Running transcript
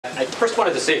first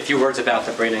wanted to say a few words about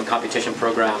the Brain and Computation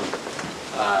program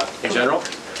in general.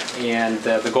 And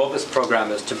the goal of this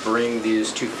program is to bring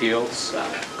these two fields,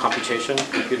 computation,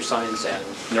 computer science, and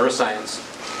neuroscience,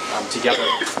 together.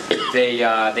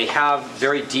 They have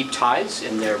very deep ties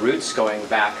in their roots going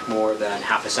back more than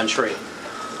half a century.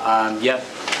 Yet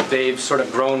they've sort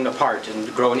of grown apart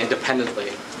and grown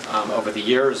independently over the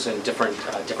years in different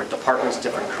departments,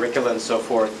 different curricula, and so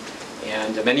forth.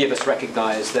 And many of us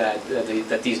recognize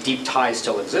that these deep ties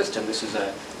still exist, and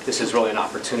this is really an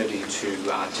opportunity to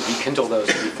rekindle those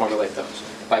and reformulate those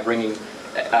by bringing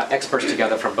experts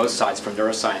together from both sides, from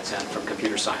neuroscience and from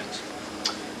computer science.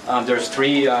 There's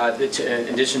three, in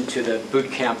addition to the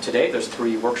boot camp today, there's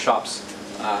 3 workshops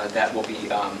that will be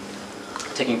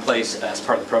taking place as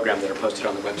part of the program that are posted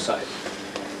on the website.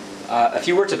 A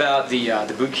few words about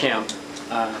the boot camp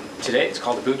today. It's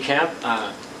called the boot camp.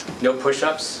 No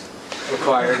push-ups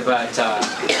required,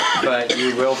 but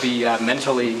you will be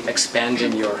mentally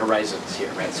expanding your horizons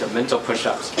here, right? So mental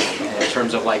push-ups in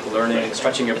terms of like learning,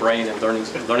 stretching your brain, and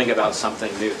learning about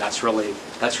something new. That's really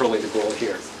the goal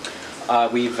here.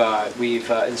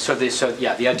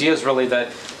 The idea is really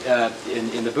that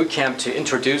in the boot camp to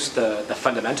introduce the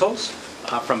fundamentals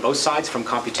from both sides, from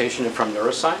computation and from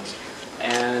neuroscience,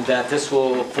 and that this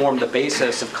will form the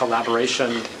basis of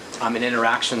collaboration and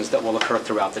interactions that will occur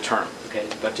throughout the term. Okay,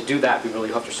 but to do that, we really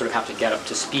hope to sort of have to get up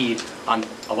to speed on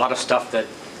a lot of stuff that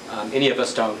any of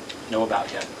us don't know about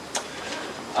yet.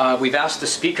 We've asked the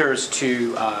speakers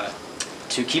to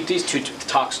keep these 2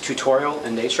 talks tutorial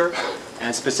in nature,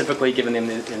 and specifically given them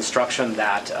the instruction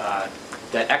that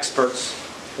that experts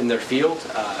in their field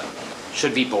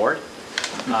should be bored.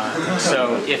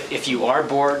 So if you are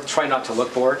bored, try not to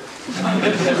look bored.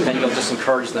 Then you'll just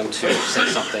encourage them to say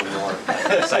something more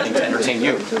exciting to entertain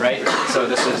you, right? So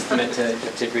this is meant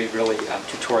to be really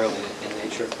tutorial in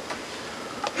nature.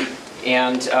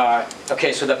 And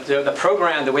okay, so the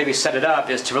program, the way we set it up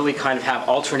is to really kind of have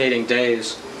alternating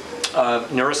days of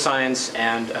neuroscience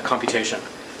and computation.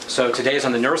 So today is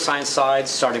on the neuroscience side,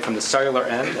 starting from the cellular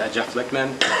end, Jeff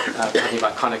Lichtman, talking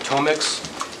about connectomics,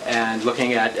 and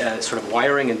looking at sort of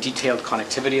wiring and detailed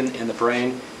connectivity in the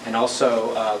brain, and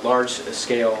also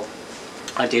large-scale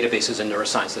databases in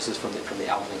neuroscience. This is from the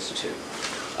Allen Institute.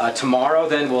 Tomorrow,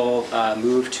 then, we'll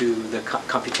move to the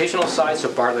computational side.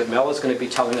 So Bartlett Mell is going to be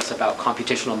telling us about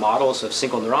computational models of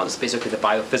single neurons, basically the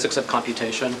biophysics of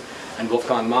computation, and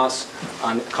Wolfgang Maas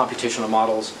on computational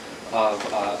models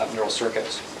of neural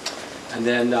circuits. And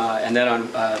then on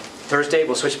Thursday,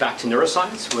 we'll switch back to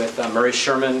neuroscience with Murray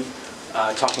Sherman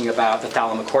talking about the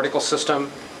thalamocortical system,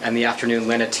 and the afternoon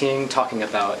Lena Ting talking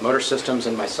about motor systems,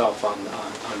 and myself on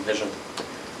vision.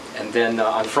 And then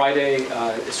on Friday,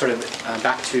 it's sort of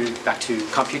back to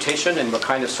computation, and we're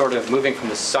kind of sort of moving from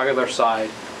the cellular side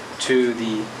to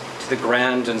the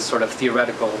grand and sort of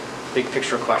theoretical big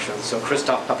picture questions. So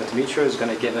Christoph Papadimitriou is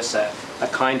going to give us a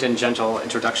kind and gentle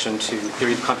introduction to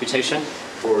theory of computation.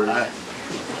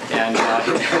 And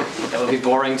it will be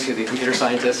boring to the computer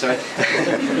scientists, right?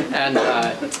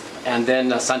 and then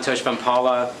Santosh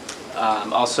Vampala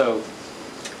also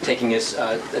taking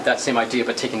that same idea,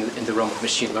 but taking it in the realm of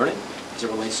machine learning as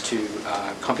it relates to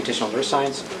computational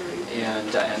neuroscience. And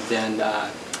then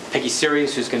Peggy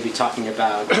Series, who's going to be talking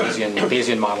about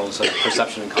Bayesian models of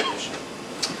perception and cognition.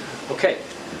 Okay,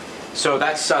 so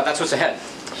that's what's ahead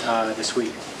this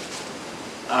week.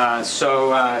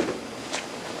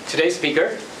 Today's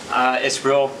speaker, it's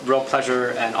real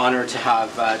pleasure and honor to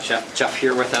have Jeff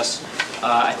here with us.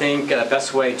 I think the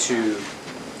best way to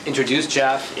introduce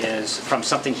Jeff is from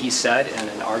something he said in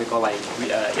an article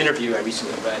interview I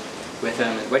recently read with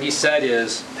him. And what he said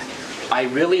is, "I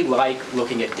really like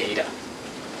looking at data."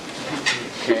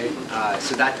 Okay,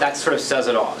 so that sort of says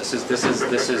it all. This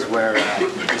is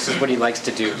what he likes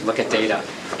to do, look at data.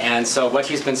 And so what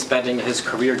he's been spending his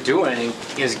career doing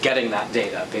is getting that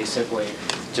data, basically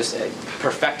just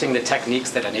perfecting the techniques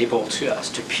that enable us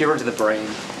to peer into the brain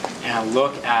and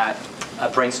look at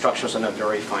brain structures on a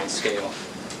very fine scale.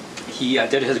 He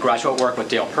did his graduate work with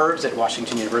Dale Purves at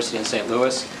Washington University in St.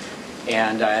 Louis,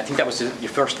 and I think that was your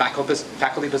first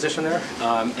faculty position there,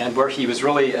 and where he was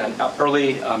really an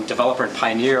early developer and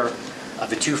pioneer of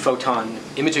the 2-photon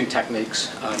imaging techniques,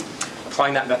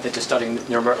 applying that method to studying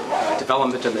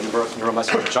development of the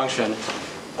neuromuscular junction.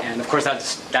 And of course,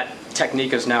 that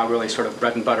technique is now really sort of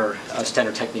bread and butter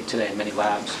standard technique today in many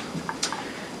labs.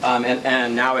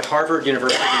 And now at Harvard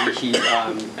University, he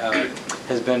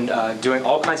has been doing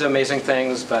all kinds of amazing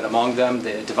things, but among them,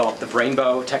 they developed the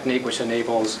rainbow technique, which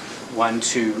enables one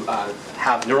to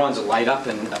have neurons light up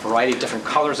in a variety of different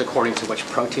colors according to which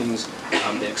proteins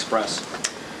they express.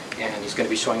 And he's going to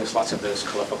be showing us lots of those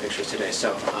colorful pictures today.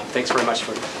 So thanks very much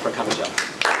for coming, Joe.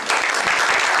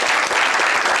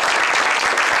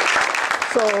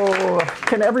 So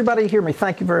can everybody hear me?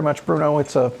 Thank you very much, Bruno.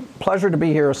 It's a pleasure to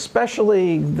be here,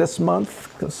 especially this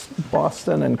month, because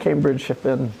Boston and Cambridge have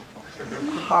been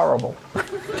horrible,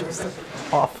 just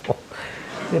awful.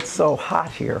 It's so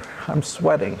hot here. I'm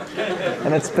sweating.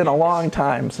 And it's been a long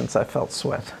time since I felt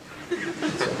sweat.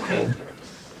 It's so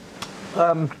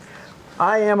cold.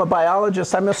 I am a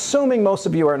biologist. I'm assuming most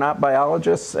of you are not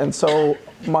biologists. And so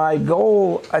my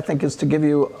goal, I think, is to give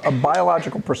you a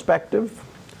biological perspective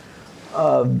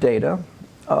of data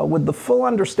with the full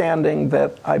understanding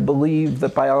that I believe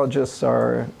that biologists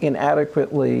are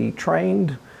inadequately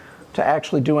trained to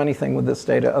actually do anything with this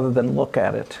data other than look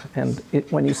at it. And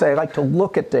when you say I like to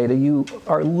look at data, you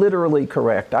are literally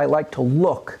correct. I like to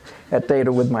look at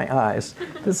data with my eyes.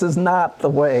 This is not the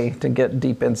way to get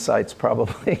deep insights,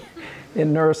 probably,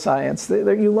 in neuroscience.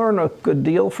 You learn a good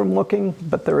deal from looking,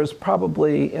 but there is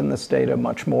probably in this data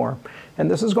much more. And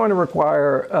this is going to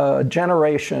require a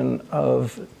generation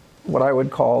of what I would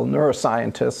call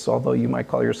neuroscientists, although you might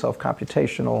call yourself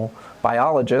computational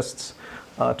biologists,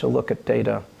 to look at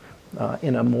data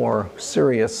in a more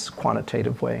serious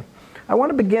quantitative way. I want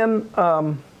to begin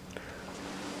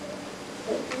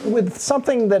with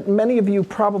something that many of you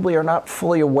probably are not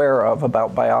fully aware of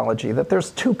about biology, that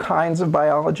there's two kinds of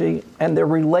biology, and they're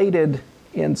related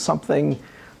in something,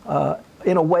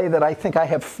 in a way that I think I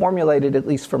have formulated, at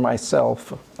least for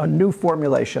myself, a new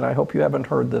formulation. I hope you haven't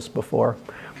heard this before.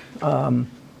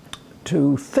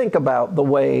 To think about the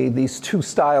way these two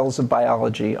styles of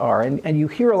biology are. And you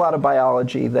hear a lot of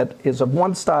biology that is of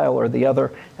one style or the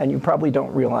other, and you probably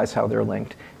don't realize how they're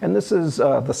linked. And this is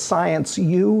the science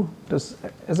U.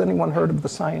 Has anyone heard of the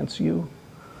science U?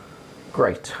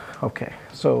 Great. OK.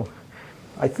 So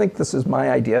I think this is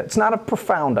my idea. It's not a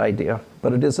profound idea,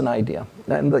 but it is an idea.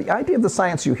 And the idea of the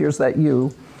science U, here's that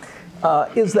U,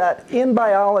 is that in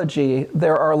biology,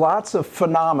 there are lots of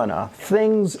phenomena,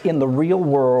 things in the real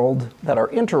world that are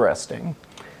interesting,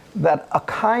 that a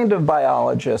kind of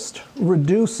biologist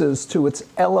reduces to its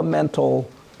elemental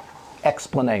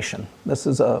explanation. This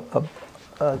is a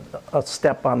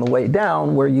step on the way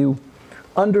down where you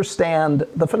understand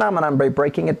the phenomenon by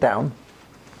breaking it down.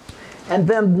 And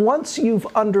then once you've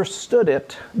understood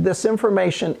it, this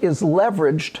information is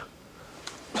leveraged.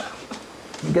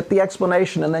 You get the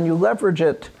explanation, and then you leverage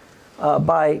it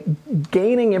by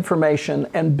gaining information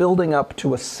and building up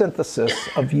to a synthesis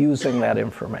of using that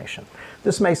information.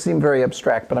 This may seem very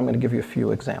abstract, but I'm going to give you a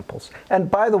few examples.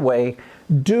 And by the way,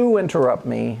 do interrupt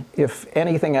me if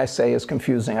anything I say is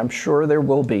confusing. I'm sure there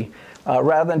will be.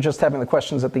 Rather than just having the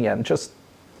questions at the end, just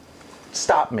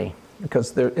stop me,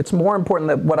 because it's more important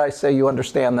that what I say you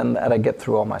understand than that I get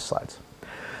through all my slides.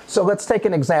 So let's take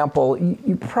an example.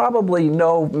 You probably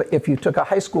know, if you took a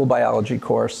high school biology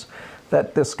course,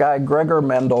 that this guy, Gregor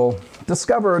Mendel,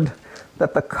 discovered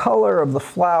that the color of the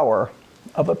flower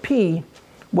of a pea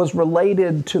was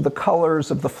related to the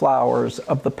colors of the flowers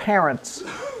of the parents'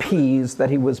 peas that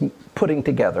he was putting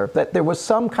together. That there was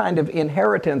some kind of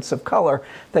inheritance of color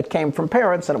that came from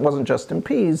parents, and it wasn't just in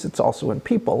peas, it's also in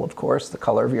people, of course, the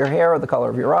color of your hair, the color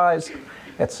of your eyes,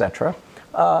 etc.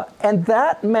 And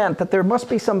that meant that there must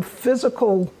be some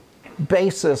physical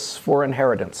basis for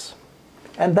inheritance.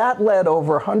 And that led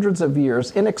over hundreds of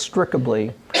years,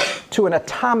 inextricably, to an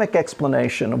atomic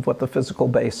explanation of what the physical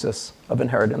basis of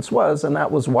inheritance was, and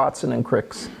that was Watson and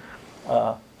Crick's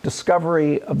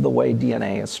discovery of the way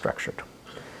DNA is structured.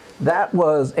 That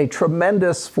was a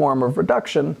tremendous form of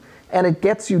reduction, and it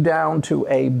gets you down to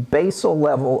a basal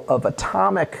level of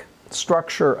atomic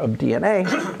structure of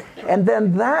DNA. And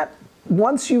then that,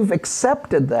 once you've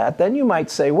accepted that, then you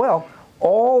might say, well,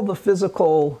 all the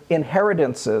physical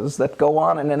inheritances that go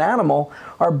on in an animal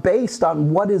are based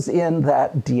on what is in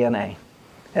that DNA.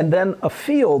 And then a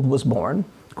field was born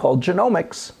called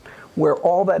genomics, where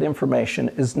all that information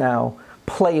is now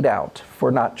played out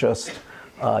for not just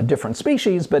different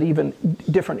species, but even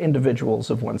different individuals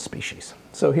of one species.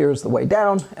 So here's the way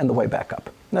down and the way back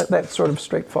up. That's sort of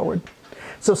straightforward.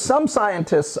 So some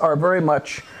scientists are very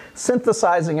much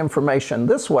synthesizing information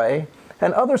this way,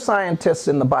 and other scientists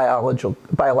in the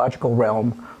biological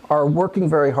realm are working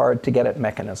very hard to get at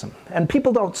mechanism. And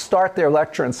people don't start their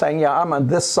lecture and saying, yeah, I'm on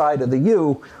this side of the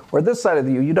U or this side of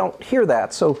the U. You don't hear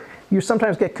that. So you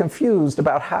sometimes get confused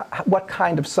about what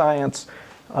kind of science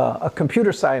a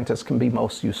computer scientist can be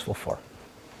most useful for.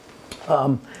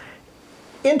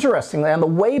 Interestingly, on the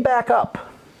way back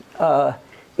up,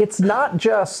 it's not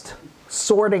just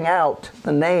sorting out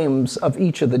the names of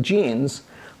each of the genes,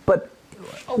 but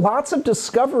lots of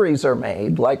discoveries are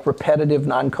made, like repetitive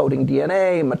non-coding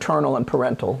DNA, maternal and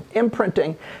parental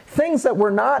imprinting, things that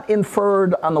were not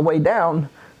inferred on the way down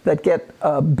that get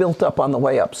built up on the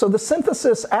way up. So the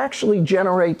synthesis actually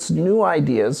generates new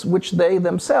ideas, which they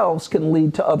themselves can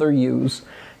lead to other use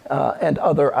and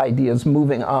other ideas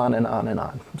moving on and on and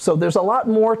on. So there's a lot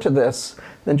more to this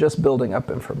than just building up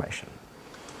information.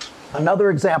 Another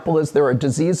example is there are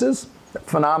diseases,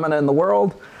 phenomena in the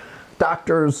world.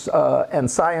 Doctors and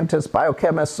scientists,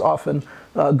 biochemists often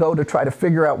go to try to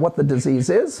figure out what the disease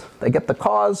is. They get the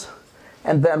cause,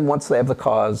 and then once they have the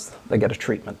cause, they get a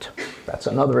treatment. That's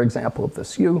another example of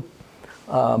this U.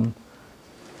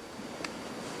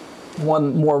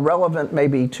 One more relevant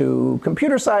maybe to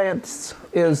computer science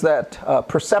is that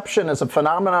perception is a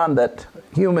phenomenon that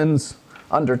humans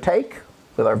undertake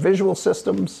with our visual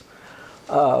systems.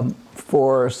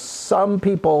 For some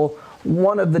people,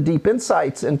 one of the deep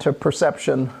insights into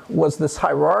perception was this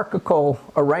hierarchical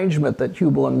arrangement that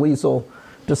Hubel and Wiesel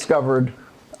discovered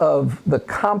of the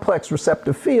complex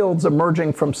receptive fields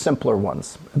emerging from simpler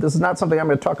ones. This is not something I'm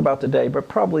going to talk about today, but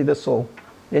probably this will,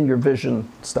 in your vision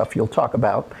stuff, you'll talk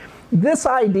about. This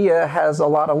idea has a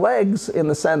lot of legs in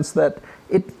the sense that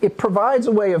it provides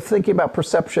a way of thinking about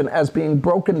perception as being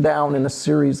broken down in a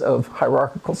series of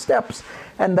hierarchical steps,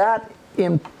 and that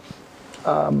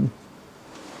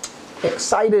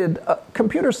excited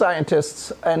computer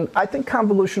scientists, and I think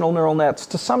convolutional neural nets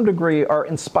to some degree are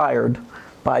inspired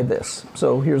by this.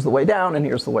 So here's the way down and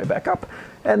here's the way back up.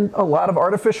 And a lot of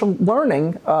artificial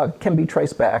learning can be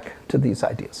traced back to these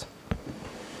ideas.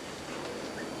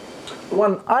 The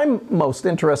one I'm most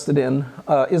interested in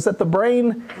is that the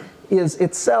brain is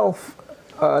itself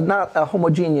not a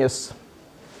homogeneous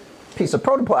piece of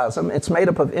protoplasm. It's made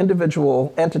up of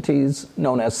individual entities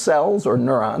known as cells or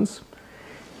neurons.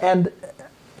 And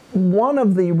one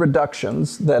of the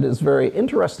reductions that is very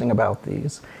interesting about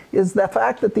these is the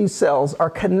fact that these cells are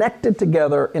connected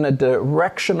together in a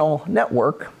directional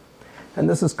network. And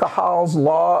this is Cajal's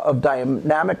law of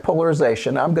dynamic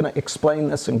polarization. I'm going to explain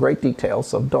this in great detail,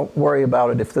 so don't worry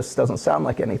about it if this doesn't sound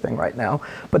like anything right now.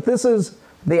 But this is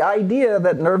the idea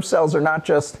that nerve cells are not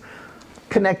just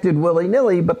connected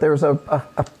willy-nilly, but there's an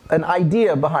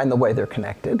idea behind the way they're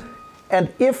connected. And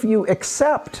if you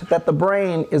accept that the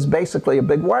brain is basically a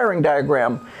big wiring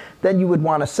diagram, then you would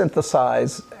want to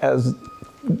synthesize as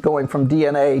going from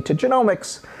DNA to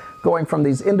genomics, going from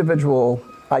these individual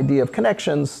idea of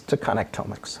connections to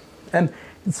connectomics. And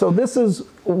so this is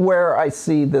where I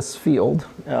see this field,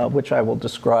 which I will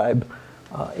describe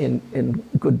in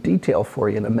good detail for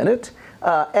you in a minute.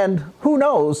 And who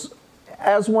knows,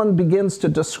 as one begins to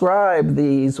describe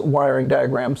these wiring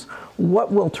diagrams,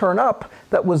 what will turn up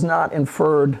that was not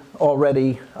inferred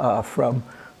already from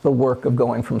the work of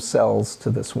going from cells to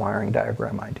this wiring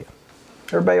diagram idea.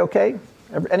 Everybody okay?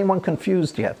 Anyone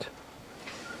confused yet?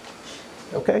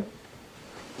 Okay?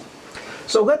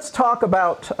 So let's talk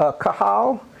about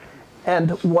Cajal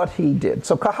and what he did.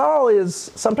 So Cajal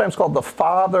is sometimes called the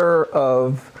father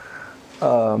of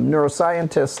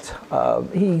neuroscientists.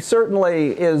 He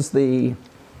certainly is the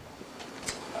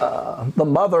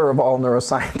mother of all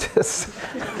neuroscientists.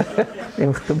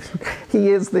 He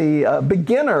is the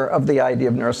beginner of the idea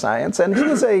of neuroscience, and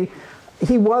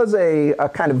he was a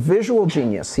kind of visual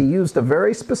genius. He used a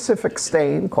very specific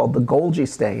stain called the Golgi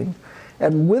stain,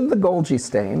 and with the Golgi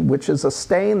stain, which is a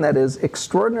stain that is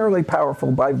extraordinarily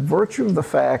powerful by virtue of the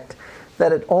fact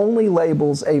that it only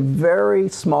labels a very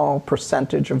small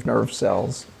percentage of nerve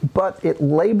cells, but it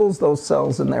labels those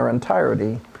cells in their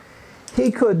entirety. He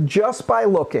could, just by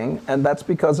looking, and that's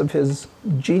because of his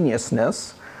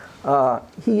geniusness,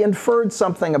 he inferred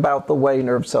something about the way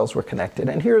nerve cells were connected.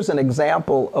 And here's an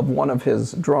example of one of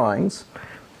his drawings.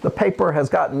 The paper has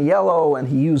gotten yellow, and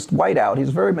he used whiteout. He's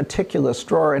a very meticulous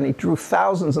drawer, and he drew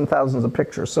thousands and thousands of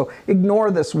pictures. So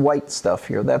ignore this white stuff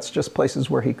here. That's just places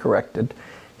where he corrected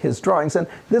his drawings. And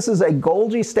this is a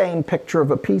Golgi stain picture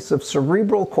of a piece of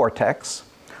cerebral cortex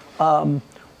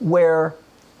where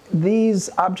these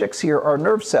objects here are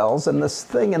nerve cells, and this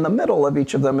thing in the middle of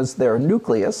each of them is their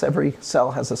nucleus. Every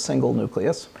cell has a single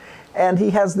nucleus. And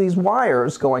he has these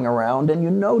wires going around, and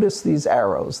you notice these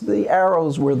arrows. The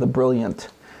arrows were the brilliant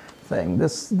thing.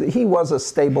 He was a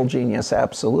stable genius,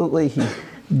 absolutely.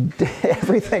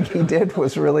 Everything he did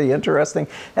was really interesting.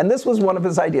 And this was one of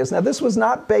his ideas. Now, this was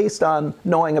not based on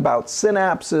knowing about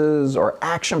synapses or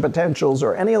action potentials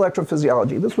or any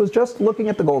electrophysiology. This was just looking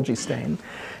at the Golgi stain.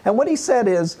 And what he said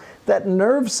is that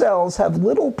nerve cells have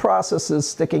little processes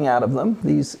sticking out of them,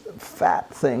 these fat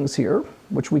things here,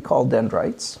 which we call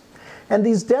dendrites. And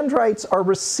these dendrites are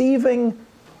receiving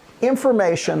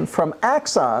information from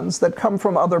axons that come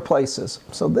from other places.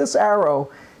 So this arrow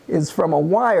is from a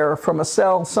wire from a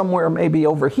cell somewhere maybe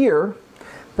over here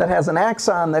that has an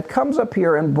axon that comes up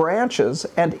here and branches,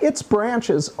 and its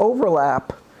branches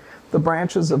overlap the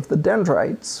branches of the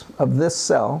dendrites of this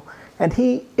cell. And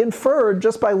he inferred,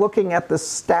 just by looking at the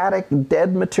static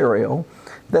dead material,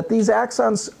 that these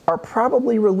axons are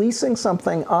probably releasing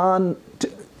something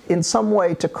in some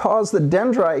way to cause the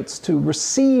dendrites to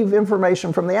receive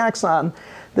information from the axon.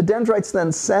 The dendrites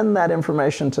then send that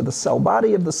information to the cell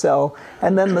body of the cell,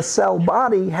 and then the cell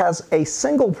body has a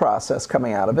single process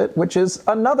coming out of it, which is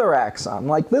another axon.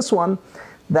 Like this one,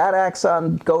 that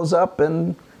axon goes up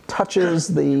and touches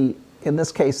the, in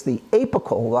this case, the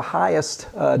apical, the highest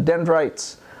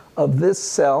dendrites of this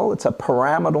cell. It's a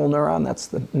pyramidal neuron, that's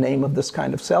the name of this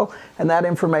kind of cell. And that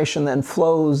information then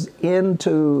flows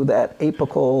into that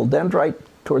apical dendrite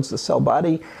towards the cell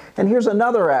body. And here's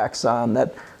another axon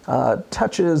that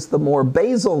touches the more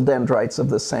basal dendrites of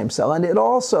the same cell, and it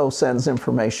also sends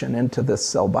information into this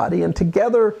cell body. And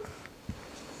together,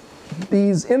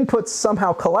 these inputs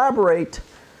somehow collaborate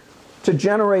to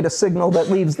generate a signal that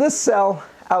leaves this cell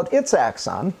out its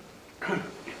axon.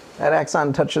 That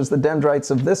axon touches the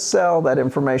dendrites of this cell. That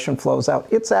information flows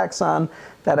out its axon.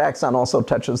 That axon also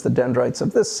touches the dendrites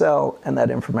of this cell, and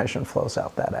that information flows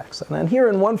out that axon. And here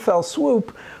in one fell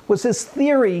swoop was his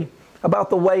theory about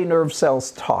the way nerve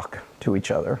cells talk to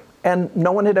each other. And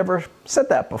no one had ever said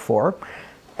that before.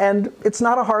 And it's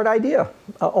not a hard idea.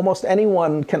 Almost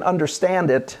anyone can understand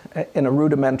it in a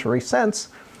rudimentary sense.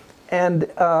 And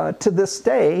to this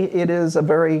day, it is a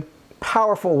very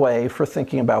powerful way for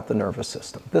thinking about the nervous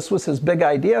system. This was his big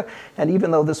idea, and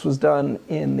even though this was done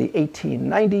in the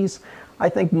 1890s, I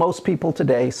think most people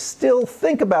today still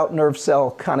think about nerve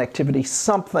cell connectivity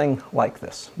something like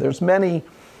this. There's many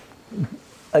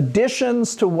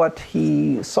additions to what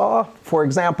he saw. For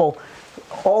example,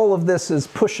 all of this is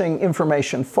pushing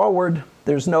information forward.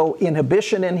 There's no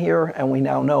inhibition in here, and we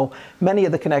now know many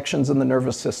of the connections in the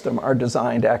nervous system are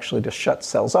designed actually to shut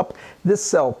cells up. This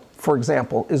cell, for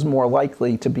example, is more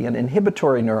likely to be an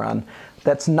inhibitory neuron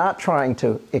that's not trying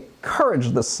to encourage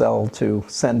the cell to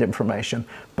send information,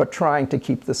 but trying to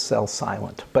keep the cell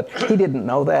silent. But he didn't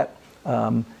know that,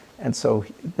 and so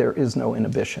there is no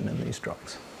inhibition in these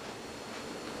drugs.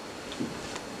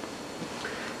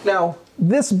 Now,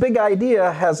 this big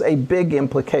idea has a big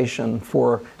implication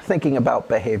for thinking about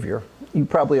behavior. You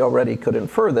probably already could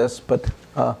infer this, but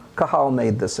Cajal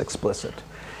made this explicit.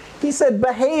 He said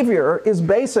behavior is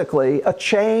basically a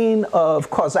chain of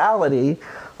causality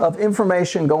of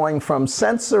information going from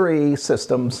sensory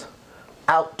systems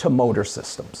out to motor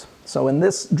systems. So in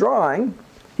this drawing,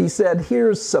 he said,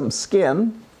 here's some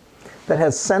skin that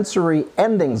has sensory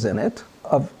endings in it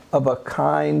of a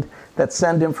kind that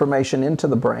send information into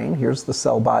the brain. Here's the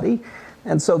cell body.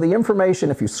 And so the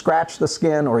information, if you scratch the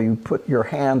skin or you put your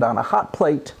hand on a hot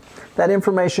plate, that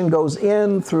information goes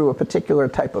in through a particular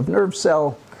type of nerve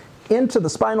cell into the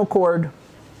spinal cord,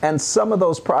 and some of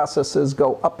those processes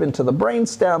go up into the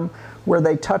brainstem where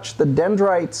they touch the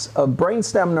dendrites of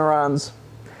brainstem neurons,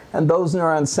 and those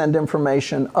neurons send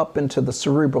information up into the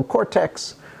cerebral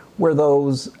cortex where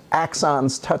those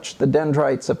axons touch the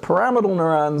dendrites of pyramidal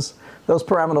neurons. Those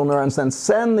pyramidal neurons then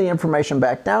send the information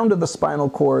back down to the spinal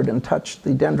cord and touch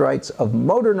the dendrites of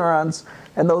motor neurons,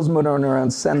 and those motor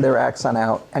neurons send their axon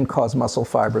out and cause muscle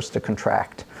fibers to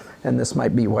contract. And this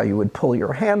might be why you would pull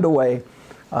your hand away.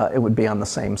 It would be on the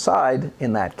same side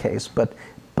in that case, but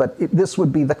this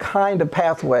would be the kind of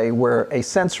pathway where a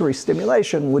sensory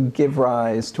stimulation would give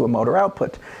rise to a motor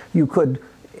output. You could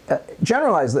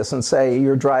generalize this and say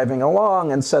you're driving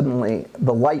along and suddenly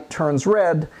the light turns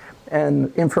red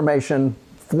and information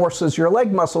forces your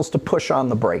leg muscles to push on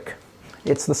the brake.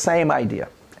 It's the same idea.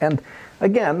 And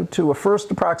again, to a first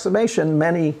approximation,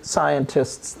 many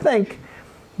scientists think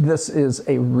this is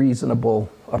a reasonable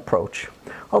approach.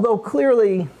 Although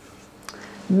clearly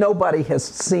nobody has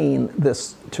seen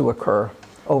this to occur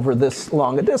over this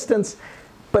long a distance,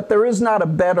 but there is not a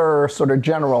better sort of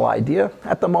general idea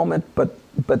at the moment, but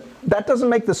that doesn't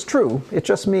make this true. It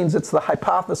just means it's the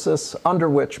hypothesis under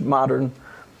which modern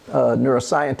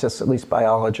neuroscientists, at least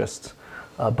biologists,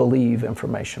 believe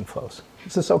information flows.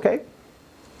 Is this okay?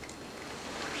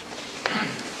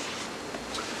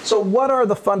 So what are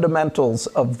the fundamentals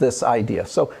of this idea?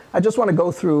 So I just want to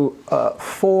go through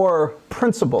 4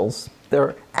 principles.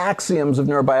 They're axioms of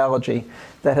neurobiology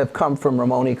that have come from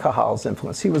Ramon y Cajal's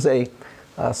influence. He was a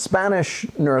Spanish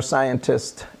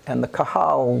neuroscientist, and the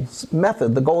Cajal's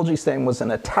method, the Golgi was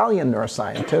an Italian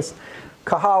neuroscientist.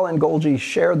 Cajal and Golgi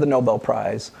shared the Nobel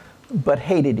Prize, but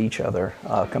hated each other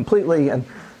completely. And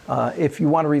If you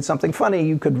want to read something funny,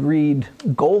 you could read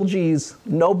Golgi's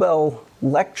Nobel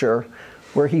lecture,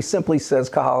 where he simply says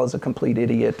Cajal is a complete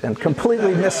idiot and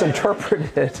completely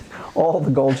misinterpreted all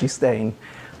the Golgi stain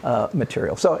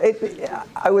material. So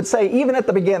I would say even at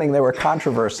the beginning there were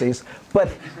controversies,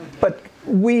 but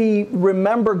we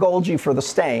remember Golgi for the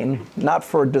stain, not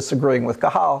for disagreeing with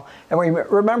Cajal, and we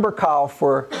remember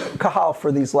Cajal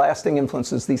for these lasting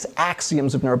influences, these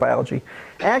axioms of neurobiology.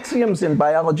 Axioms in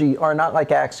biology are not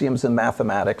like axioms in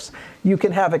mathematics. You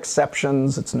can have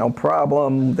exceptions, it's no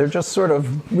problem. They're just sort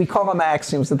of, we call them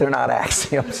axioms, that they're not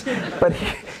axioms. But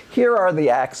here are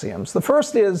the axioms. The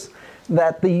first is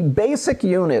that the basic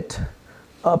unit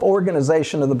of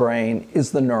organization of the brain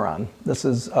is the neuron. This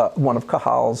is one of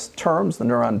Cajal's terms, the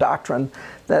neuron doctrine,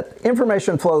 that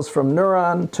information flows from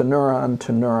neuron to neuron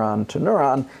to neuron to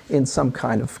neuron in some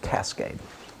kind of cascade.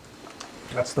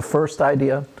 That's the first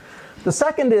idea. The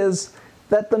second is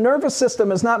that the nervous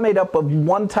system is not made up of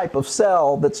one type of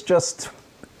cell that's just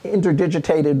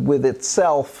interdigitated with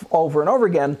itself over and over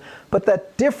again, but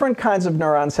that different kinds of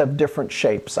neurons have different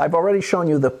shapes. I've already shown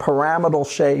you the pyramidal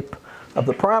shape of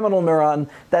the pyramidal neuron.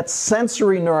 That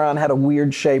sensory neuron had a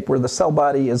weird shape where the cell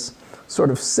body is sort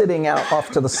of sitting out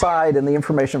off to the side and the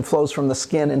information flows from the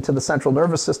skin into the central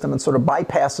nervous system and sort of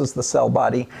bypasses the cell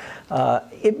body.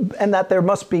 And that there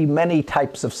must be many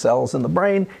types of cells in the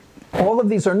brain. All of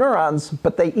these are neurons,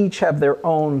 but they each have their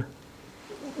own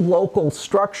local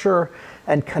structure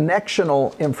and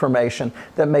connectional information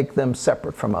that make them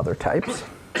separate from other types.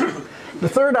 The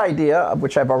third idea,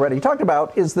 which I've already talked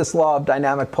about, is this law of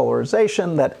dynamic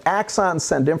polarization, that axons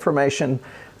send information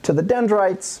to the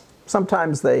dendrites.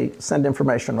 Sometimes they send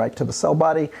information right to the cell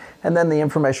body, and then the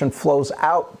information flows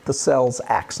out the cell's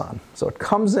axon. So it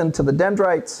comes into the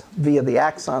dendrites via the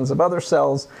axons of other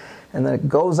cells, and then it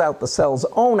goes out the cell's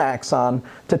own axon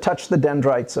to touch the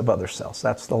dendrites of other cells.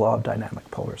 That's the law of dynamic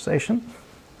polarization.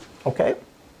 Okay?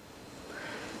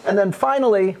 And then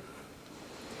finally,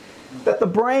 that the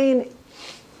brain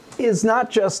is not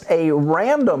just a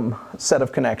random set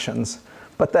of connections,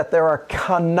 but that there are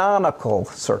canonical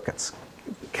circuits.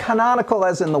 Canonical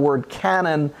as in the word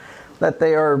canon, that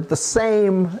they are the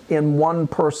same in one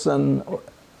person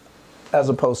as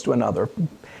opposed to another.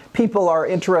 People are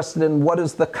interested in what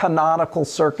is the canonical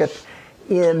circuit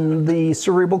in the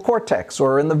cerebral cortex,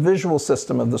 or in the visual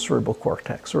system of the cerebral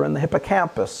cortex, or in the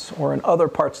hippocampus, or in other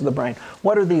parts of the brain.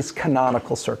 What are these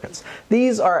canonical circuits?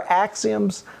 These are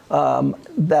axioms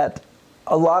that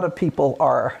a lot of people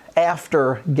are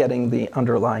after getting the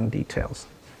underlying details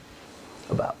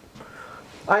about.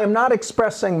 I am not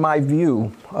expressing my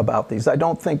view about these. I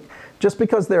don't think, just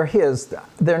because they're his,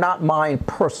 they're not my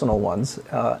personal ones.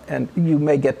 And you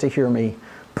may get to hear me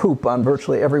poop on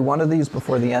virtually every one of these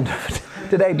before the end of it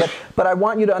today. But I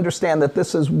want you to understand that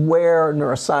this is where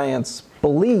neuroscience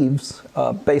believes,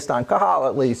 based on Cajal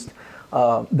at least,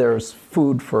 there's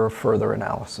food for further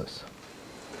analysis.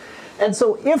 And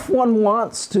so if one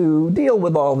wants to deal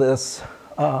with all this,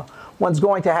 one's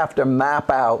going to have to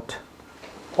map out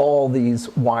all these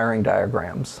wiring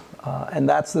diagrams. And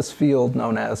that's this field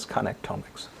known as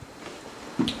connectomics.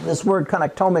 This word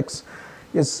connectomics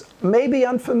is maybe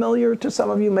unfamiliar to some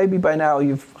of you. Maybe by now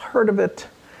you've heard of it.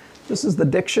 This is the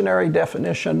dictionary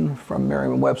definition from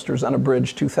Merriam-Webster's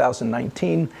Unabridged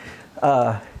 2019.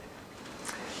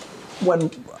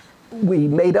 When we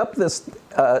made up this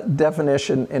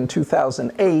definition in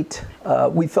 2008,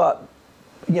 we thought,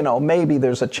 you know, maybe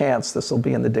there's a chance this will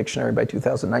be in the dictionary by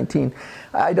 2019.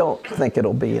 I don't think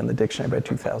it'll be in the dictionary by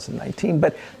 2019,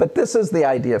 but this is the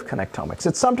idea of connectomics.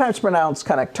 It's sometimes pronounced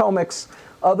connectomics.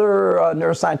 Other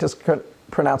neuroscientists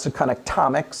pronounce it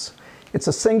connectomics. It's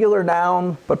a singular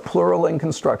noun, but plural in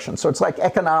construction. So it's like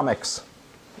economics.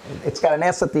 It's got an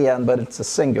S at the end, but it's a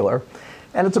singular.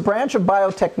 And it's a branch of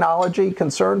biotechnology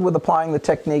concerned with applying the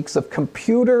techniques of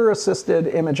computer-assisted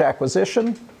image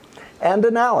acquisition and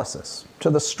analysis to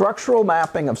the structural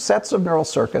mapping of sets of neural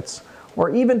circuits,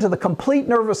 or even to the complete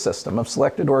nervous system of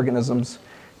selected organisms,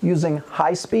 using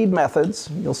high-speed methods.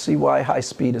 You'll see why high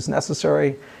speed is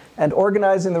necessary, and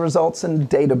organizing the results in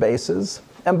databases.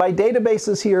 And by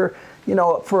databases here, you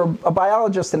know, for a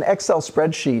biologist, an Excel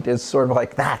spreadsheet is sort of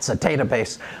like, that's a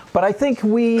database. But I think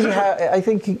we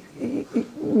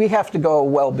have to go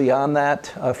well beyond that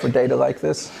for data like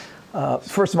this.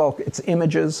 First of all, it's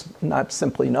images, not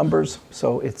simply numbers,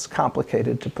 so it's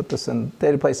complicated to put this in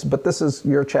databases, but this is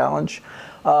your challenge.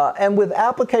 And with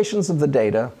applications of the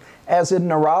data, as in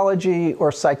neurology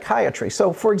or psychiatry.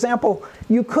 So for example,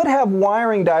 you could have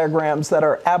wiring diagrams that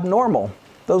are abnormal.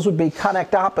 Those would be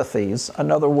connectopathies,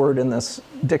 another word in this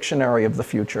dictionary of the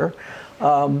future.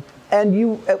 And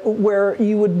where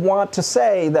you would want to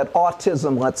say that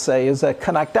autism, let's say, is a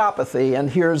connectopathy, and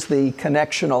here's the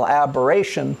connectional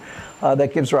aberration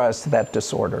that gives rise to that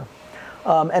disorder.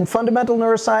 And fundamental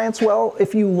neuroscience, well,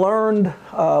 if you learned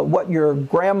what your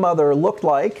grandmother looked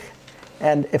like,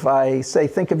 and if I say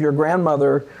think of your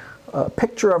grandmother, a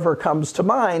picture of her comes to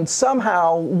mind,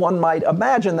 somehow one might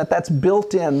imagine that that's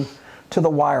built in to the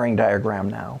wiring diagram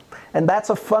now. And that's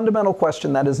a fundamental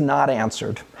question that is not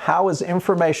answered. How is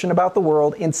information about the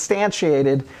world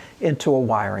instantiated into a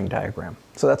wiring diagram?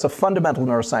 So that's a fundamental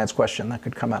neuroscience question that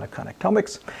could come out of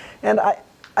connectomics. And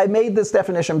I made this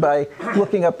definition by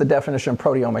looking up the definition of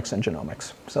proteomics and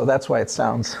genomics. So that's why it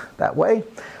sounds that way.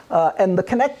 And the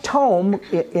connectome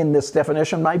in this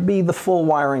definition might be the full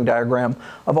wiring diagram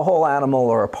of a whole animal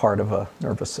or a part of a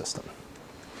nervous system.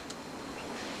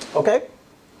 Okay?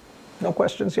 No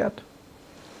questions yet?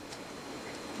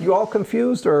 You all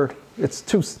confused, or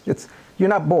you're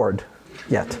not bored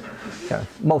yet? Yeah,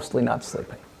 mostly not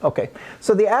sleeping. Okay,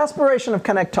 so the aspiration of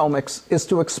connectomics is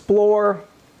to explore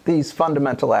these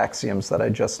fundamental axioms that I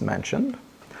just mentioned.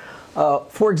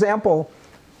 For example,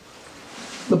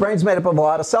 the brain's made up of a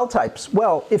lot of cell types.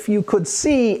 Well, if you could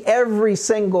see every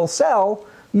single cell,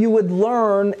 you would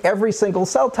learn every single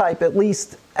cell type, at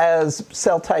least as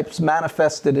cell types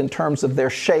manifested in terms of their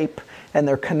shape and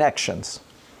their connections.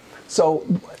 So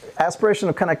aspiration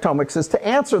of connectomics is to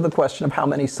answer the question of how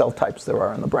many cell types there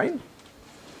are in the brain.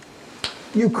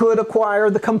 You could acquire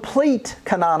the complete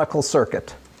canonical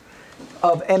circuit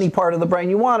of any part of the brain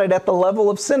you wanted at the level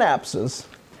of synapses.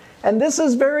 And this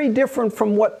is very different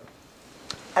from what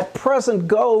at present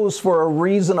goes for a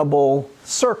reasonable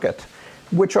circuit,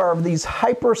 which are these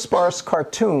hypersparse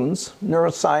cartoons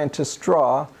neuroscientists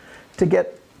draw to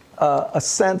get a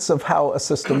sense of how a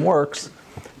system works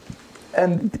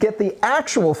and get the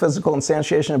actual physical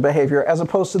instantiation of behavior as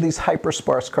opposed to these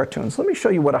hypersparse cartoons. Let me show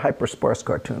you what a hypersparse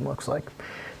cartoon looks like.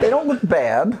 They don't look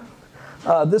bad.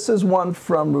 This is one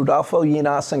from Rudolfo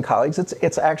Yinas and colleagues.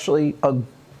 It's actually,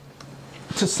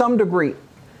 to some degree,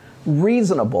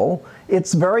 reasonable.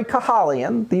 It's very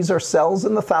Kahalian. These are cells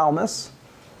in the thalamus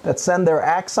that send their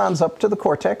axons up to the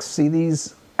cortex. See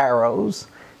these arrows?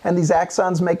 And these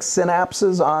axons make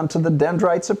synapses onto the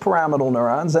dendrites of pyramidal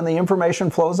neurons, and the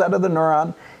information flows out of the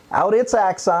neuron, out its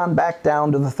axon, back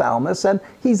down to the thalamus. And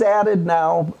he's added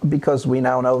now, because we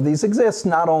now know these exist,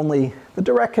 not only the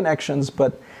direct connections,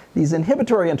 but these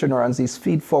inhibitory interneurons, these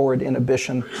feed-forward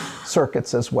inhibition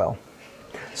circuits as well.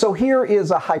 So here is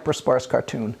a hypersparse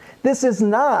cartoon. This is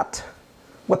not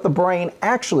what the brain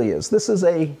actually is. This is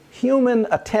a human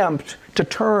attempt to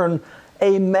turn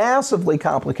a massively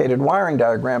complicated wiring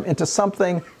diagram into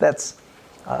something that's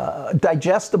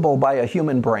digestible by a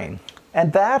human brain.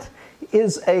 And that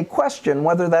is a question,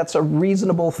 whether that's a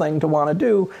reasonable thing to want to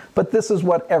do, but this is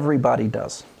what everybody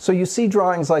does. So you see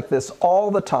drawings like this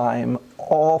all the time,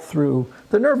 all through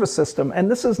the nervous system. And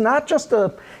this is not just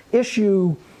an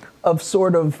issue of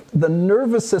sort of the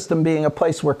nervous system being a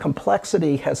place where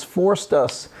complexity has forced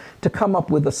us to come up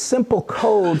with a simple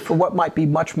code for what might be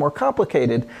much more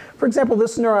complicated. For example,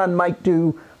 this neuron might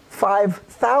do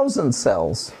 5,000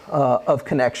 cells of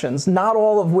connections, not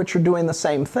all of which are doing the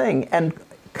same thing, and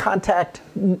contact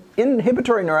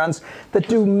inhibitory neurons that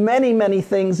do many, many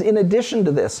things in addition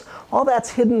to this. All that's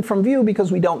hidden from view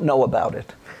because we don't know about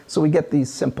it. So we get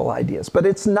these simple ideas. But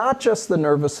it's not just the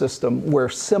nervous system where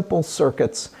simple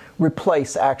circuits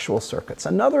replace actual circuits.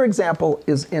 Another example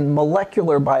is in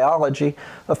molecular biology,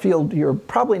 a field you're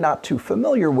probably not too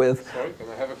familiar with. Sorry, can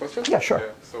I have a question? Yeah, sure.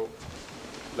 So,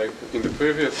 like in the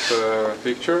previous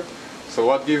picture, so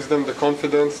what gives them the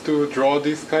confidence to draw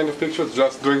these kind of pictures?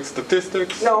 Just doing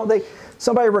statistics? No,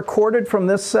 somebody recorded from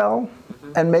this cell,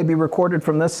 and maybe recorded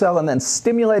from this cell, and then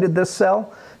stimulated this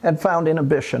cell, and found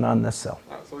inhibition on this cell.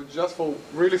 So it's just for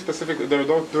really specific, they're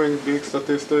not doing big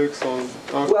statistics on...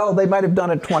 Well, they might have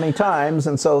done it 20 times,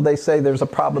 and so they say there's a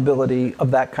probability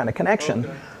of that kind of connection.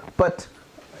 Okay. But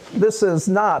this is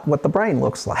not what the brain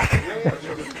looks like.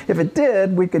 If it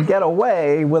did, we could get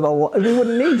away with we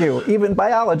wouldn't need you. Even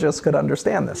biologists could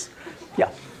understand this.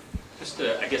 Yeah? Just,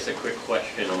 I guess, a quick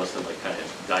question, almost in like kind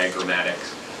of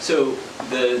diagrammatics. So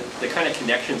the kind of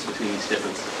connections between these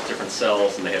different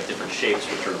cells, and they have different shapes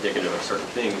which are indicative of certain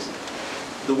things,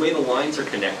 the way the lines are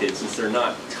connected, since they're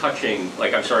not touching,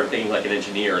 like I'm sorry, thinking like an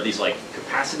engineer, are these like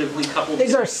capacitively coupled?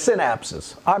 These are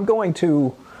synapses. I'm going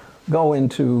to go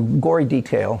into gory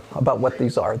detail about what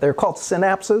these are. They're called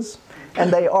synapses,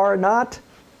 and they are not,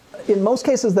 in most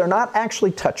cases, they're not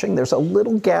actually touching. There's a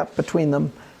little gap between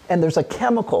them, And there's a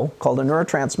chemical called a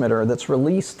neurotransmitter that's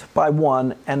released by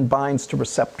one and binds to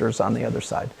receptors on the other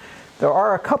side. There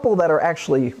are a couple that are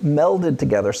actually melded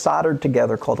together, soldered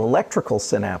together, called electrical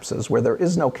synapses, where there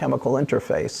is no chemical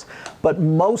interface. But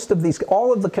most of these,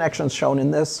 all of the connections shown in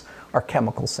this are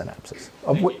chemical synapses,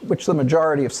 of which the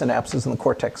majority of synapses in the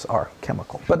cortex are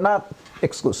chemical, but not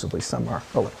exclusively. Some are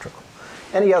electrical.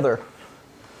 Any other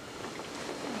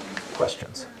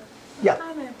questions? Yeah.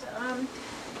 Comment.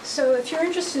 So if you're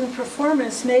interested in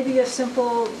performance, maybe a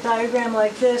simple diagram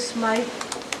like this might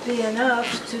be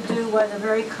enough to do what a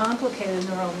very complicated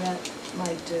neural net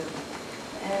might do.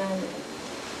 And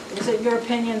is it your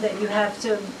opinion that you have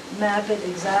to map it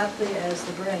exactly as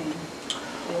the brain?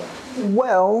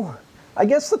 Well, I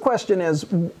guess the question is,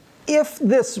 if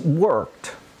this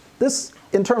worked, this,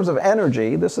 in terms of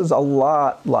energy, this is a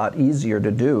lot easier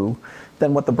to do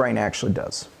than what the brain actually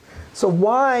does. So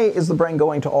why is the brain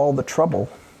going to all the trouble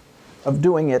of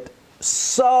doing it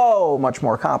so much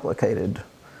more complicated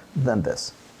than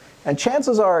this? And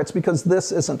chances are it's because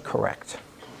this isn't correct.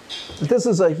 This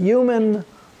is a human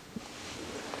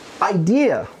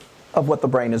idea of what the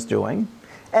brain is doing,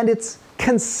 and it's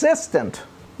consistent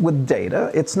with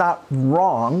data. It's not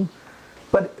wrong,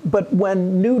 but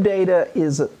when new data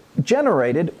is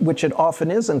generated, which it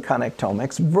often is in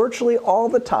connectomics, virtually all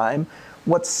the time,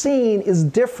 what's seen is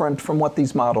different from what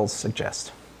these models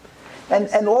suggest.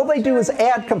 And all they do is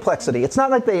add complexity. It's not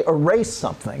like they erase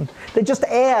something. They just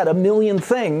add a million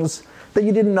things that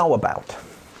you didn't know about.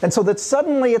 And so that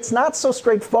suddenly it's not so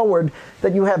straightforward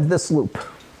that you have this loop.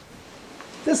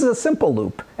 This is a simple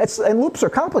loop. And loops are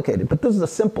complicated, but this is a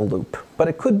simple loop. But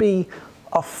it could be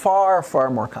a far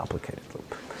more complicated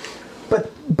loop.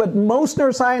 But most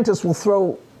neuroscientists will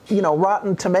throw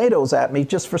rotten tomatoes at me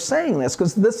just for saying this,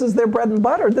 because this is their bread and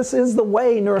butter. This is the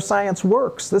way neuroscience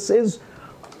works. This is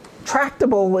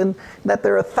tractable in that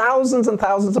there are thousands and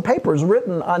thousands of papers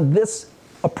written on this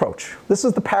approach. This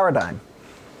is the paradigm.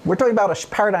 We're talking about a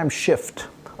paradigm shift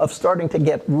of starting to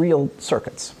get real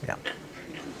circuits. Yeah.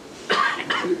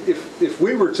 If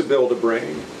we were to build a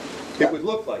brain, it would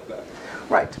look like that.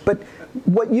 Right. But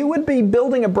what you would be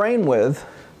building a brain with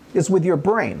is with your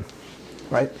brain,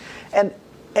 right? And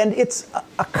it's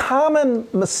a common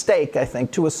mistake, I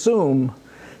think, to assume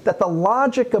that the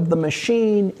logic of the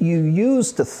machine you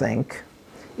use to think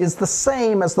is the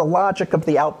same as the logic of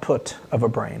the output of a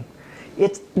brain.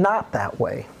 It's not that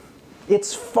way.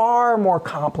 It's far more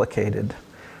complicated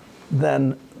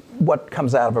than what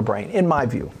comes out of a brain, in my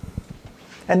view.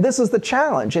 And this is the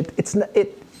challenge.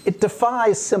 It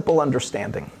defies simple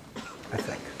understanding, I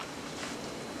think.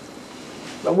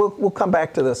 But we'll come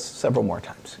back to this several more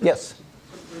times. Yes?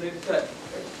 Related to that,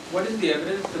 what is the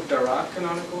evidence that there are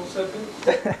canonical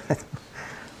circuits?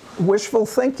 Wishful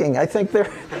thinking. I think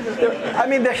there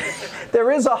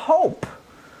is a hope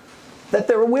that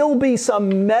there will be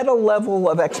some meta level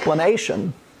of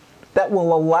explanation that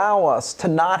will allow us to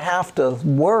not have to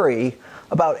worry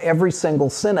about every single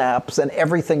synapse and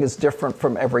everything is different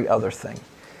from every other thing.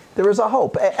 There is a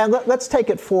hope. And let's take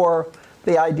it for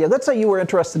the idea. Let's say you were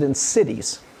interested in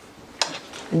cities.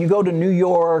 And you go to New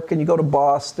York, and you go to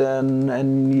Boston,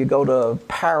 and you go to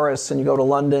Paris, and you go to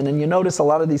London, and you notice a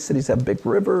lot of these cities have big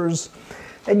rivers.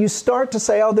 And you start to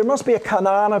say, oh, there must be a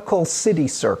canonical city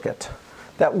circuit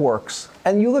that works.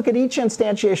 And you look at each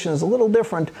instantiation is a little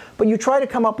different, but you try to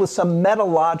come up with some meta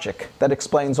logic that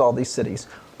explains all these cities.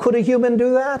 Could a human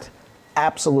do that?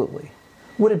 Absolutely.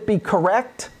 Would it be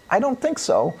correct? I don't think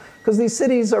so, because these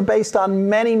cities are based on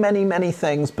many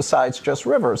things besides just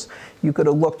rivers. You could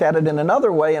have looked at it in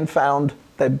another way and found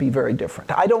they'd be very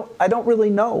different. I don't really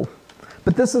know.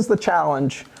 But this is the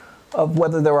challenge of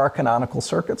whether there are canonical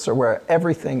circuits or where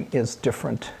everything is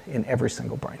different in every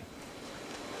single brain.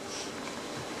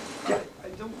 I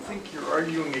don't think you're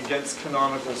arguing against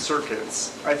canonical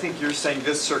circuits. I think you're saying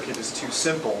this circuit is too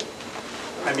simple.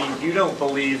 I mean, you don't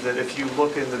believe that if you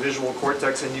look in the visual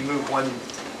cortex and you move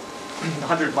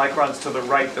 100 microns to the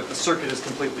right, that the circuit is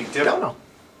completely different. No.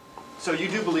 So you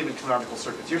do believe in canonical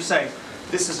circuits. You're saying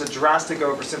this is a drastic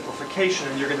oversimplification,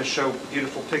 and you're going to show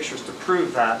beautiful pictures to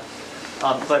prove that.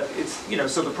 But it's,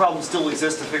 so the problem still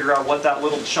exists to figure out what that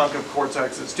little chunk of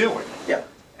cortex is doing. Yeah.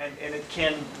 And it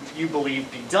can, you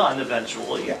believe, be done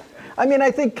eventually. Yeah. I mean, I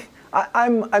think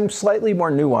I'm slightly more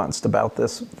nuanced about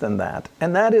this than that.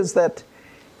 And that is that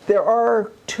there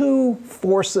are two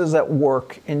forces at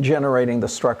work in generating the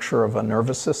structure of a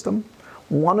nervous system.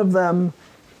 One of them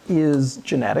is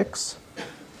genetics,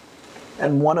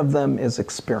 and one of them is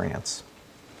experience.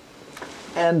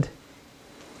 And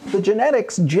the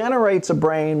genetics generates a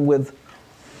brain with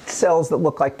cells that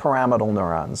look like pyramidal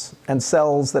neurons, and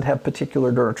cells that have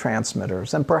particular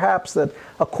neurotransmitters, and perhaps that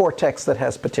a cortex that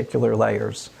has particular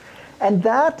layers. And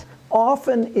that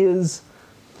often is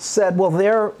said, well,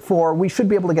 therefore, we should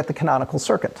be able to get the canonical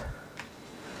circuit.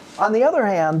 On the other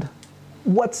hand,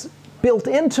 what's built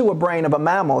into a brain of a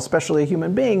mammal, especially a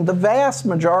human being, the vast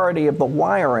majority of the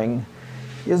wiring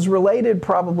is related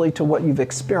probably to what you've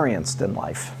experienced in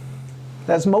life.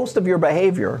 As most of your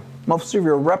behavior, most of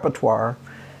your repertoire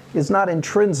is not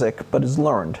intrinsic, but is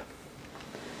learned.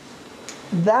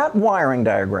 That wiring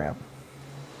diagram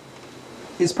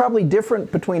is probably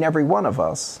different between every one of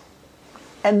us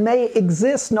and may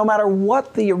exist no matter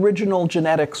what the original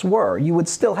genetics were. You would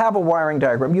still have a wiring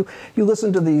diagram. You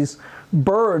listen to these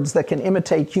birds that can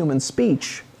imitate human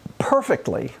speech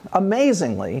perfectly,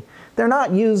 amazingly. They're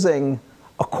not using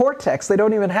a cortex. They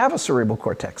don't even have a cerebral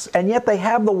cortex. And yet they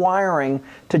have the wiring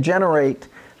to generate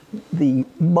the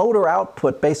motor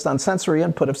output based on sensory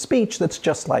input of speech that's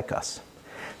just like us.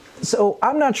 So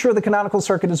I'm not sure the canonical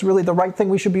circuit is really the right thing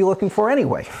we should be looking for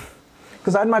anyway,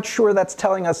 because I'm not sure that's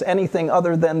telling us anything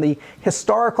other than the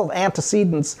historical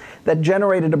antecedents that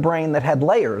generated a brain that had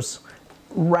layers,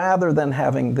 rather than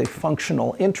having the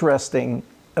functional, interesting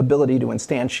ability to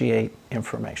instantiate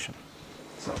information.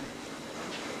 So,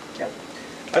 yeah.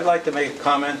 I'd like to make a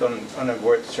comment on the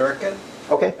word circuit.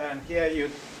 Okay. And here you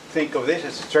think of this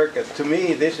as a circuit. To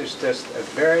me, this is just a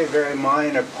very, very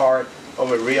minor part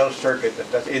of a real circuit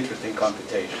that does interesting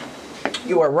computation.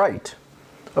 You are right,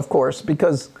 of course,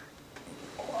 because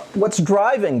what's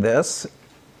driving this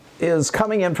is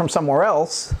coming in from somewhere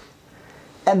else,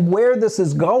 and where this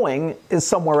is going is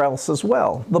somewhere else as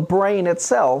well. The brain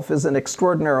itself is an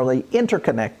extraordinarily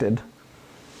interconnected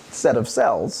set of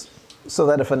cells, so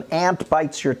that if an ant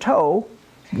bites your toe,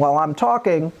 while I'm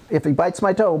talking, if he bites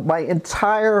my toe, my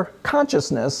entire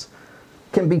consciousness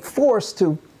can be forced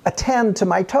to attend to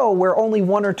my toe where only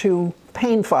one or two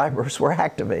pain fibers were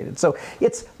activated. So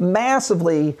it's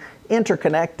massively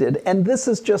interconnected, and this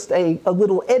is just a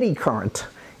little eddy current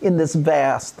in this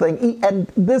vast thing. And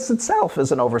this itself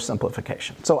is an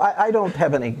oversimplification. So I don't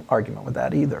have any argument with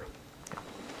that either.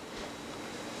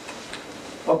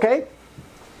 Okay?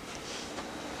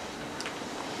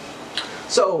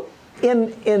 So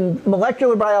in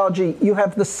molecular biology, you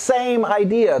have the same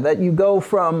idea that you go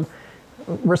from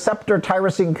receptor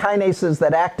tyrosine kinases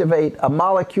that activate a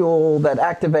molecule that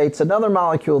activates another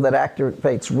molecule that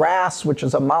activates RAS, which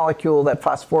is a molecule that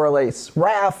phosphorylates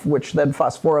RAF, which then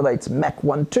phosphorylates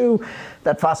MEK1/2,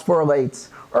 that phosphorylates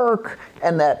ERK,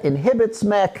 and that inhibits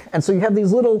MEK. And so you have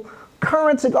these little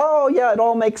currents. Oh yeah, it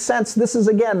all makes sense. This is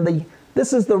again the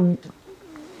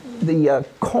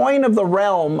coin of the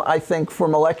realm, I think, for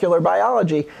molecular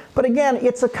biology. But again,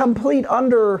 it's a complete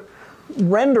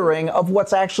rendering of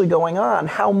what's actually going on,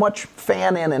 how much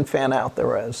fan in and fan out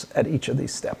there is at each of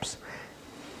these steps.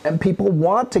 And people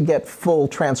want to get full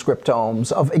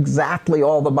transcriptomes of exactly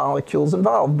all the molecules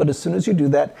involved, but as soon as you do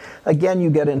that, again, you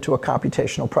get into a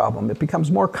computational problem. It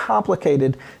becomes more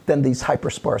complicated than these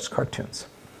hypersparse cartoons.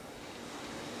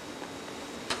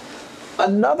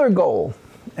 Another goal,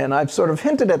 and I've sort of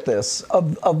hinted at this,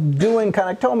 of doing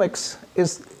connectomics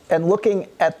is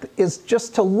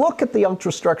just to look at the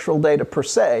ultrastructural data per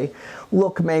se,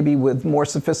 look maybe with more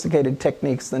sophisticated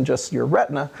techniques than just your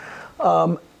retina,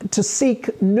 to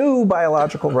seek new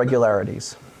biological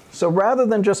regularities. So rather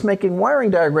than just making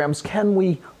wiring diagrams, can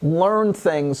we learn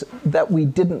things that we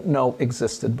didn't know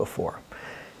existed before?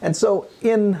 And so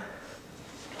here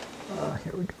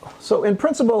we go. So in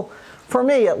principle, for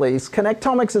me at least,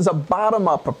 connectomics is a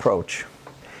bottom-up approach.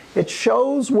 It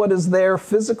shows what is there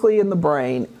physically in the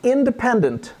brain,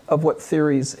 independent of what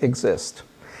theories exist.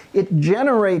 It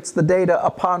generates the data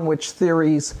upon which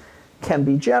theories can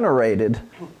be generated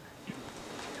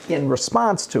in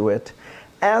response to it,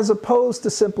 as opposed to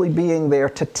simply being there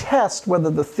to test whether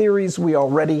the theories we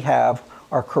already have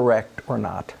are correct or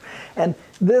not. And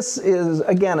this is,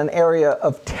 again, an area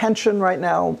of tension right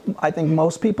now. I think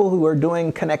most people who are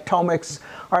doing connectomics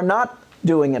are not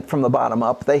doing it from the bottom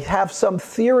up. They have some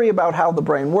theory about how the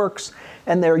brain works,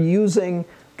 and they're using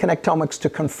connectomics to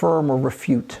confirm or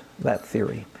refute that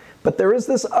theory. But there is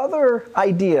this other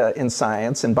idea in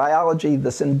science, in biology,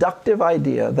 this inductive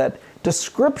idea that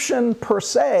description per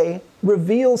se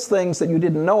reveals things that you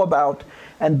didn't know about,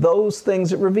 and those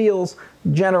things it reveals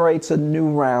generates a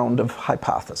new round of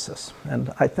hypothesis.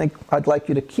 And I think I'd like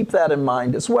you to keep that in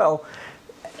mind as well.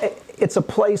 It's a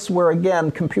place where, again,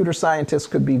 computer scientists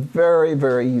could be very,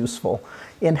 very useful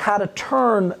in how to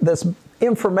turn this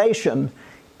information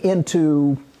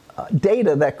into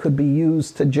data that could be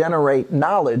used to generate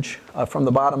knowledge from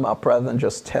the bottom up rather than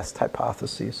just test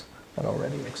hypotheses that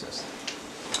already exist.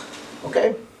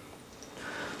 Okay?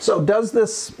 So does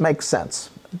this make sense?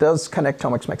 Does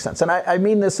connectomics make sense? And I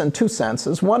mean this in two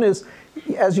senses. One is,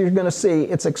 as you're going to see,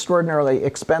 it's extraordinarily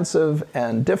expensive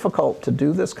and difficult to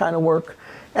do this kind of work.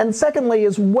 And secondly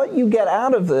is what you get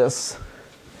out of this,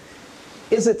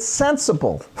 is it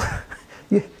sensible?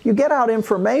 You get out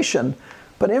information,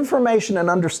 but information and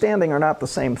understanding are not the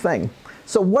same thing.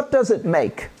 So what does it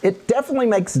make? It definitely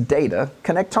makes data.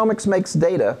 Connectomics makes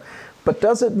data, but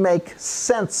does it make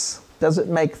sense? Does it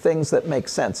make things that make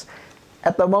sense?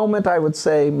 At the moment, I would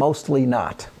say mostly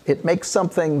not. It makes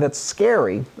something that's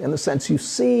scary in the sense you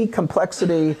see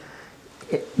complexity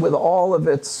with all of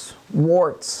its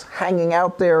warts hanging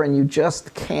out there, and you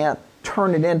just can't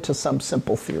turn it into some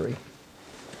simple theory.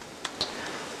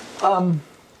 I'm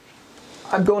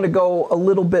going to go a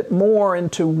little bit more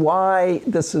into why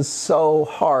this is so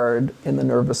hard in the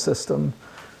nervous system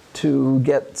to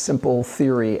get simple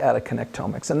theory out of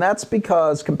connectomics. And that's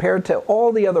because compared to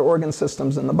all the other organ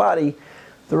systems in the body,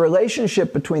 the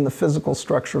relationship between the physical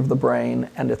structure of the brain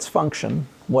and its function,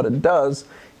 what it does,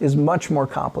 is much more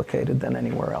complicated than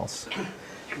anywhere else.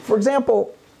 For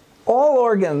example, all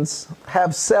organs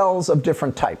have cells of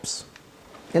different types.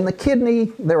 In the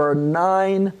kidney, there are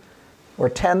 9 or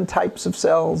 10 types of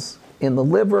cells. In the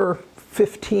liver,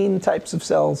 15 types of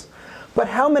cells. But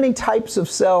how many types of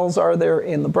cells are there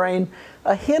in the brain?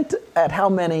 A hint at how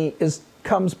many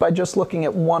comes by just looking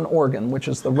at one organ, which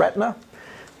is the retina.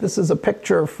 This is a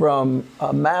picture from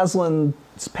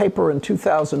Maslin's paper in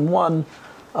 2001.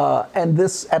 And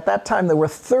at that time, there were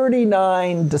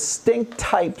 39 distinct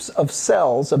types of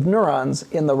cells, of neurons,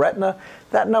 in the retina.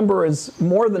 That number is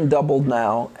more than doubled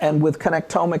now, and with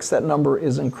connectomics, that number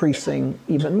is increasing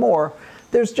even more.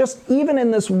 There's just, even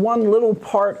in this one little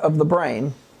part of the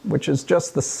brain, which is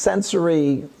just the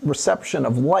sensory reception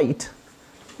of light,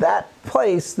 that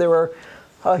place, there are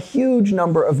a huge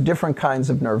number of different kinds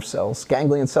of nerve cells,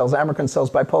 ganglion cells, amacrine cells,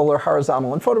 bipolar,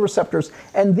 horizontal, and photoreceptors,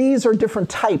 and these are different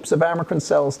types of amacrine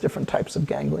cells, different types of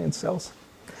ganglion cells.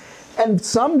 And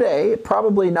someday,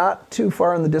 probably not too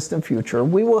far in the distant future,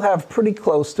 we will have pretty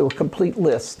close to a complete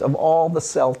list of all the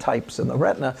cell types in the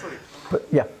retina. Sorry. But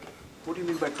yeah. What do you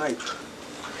mean by type?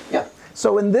 Yeah.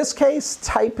 So in this case,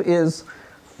 type is,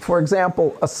 for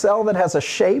example, a cell that has a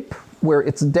shape where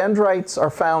its dendrites are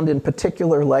found in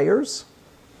particular layers.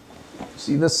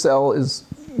 See, this cell is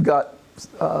got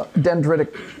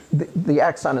dendritic, the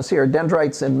axon is here,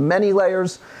 dendrites in many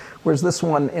layers, whereas this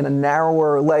one in a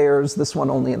narrower layers, this one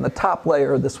only in the top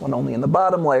layer, this one only in the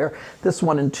bottom layer, this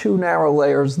one in 2 narrow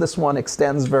layers, this one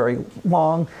extends very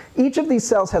long. Each of these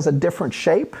cells has a different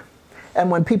shape,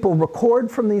 and when people record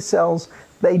from these cells,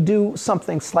 they do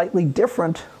something slightly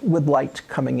different with light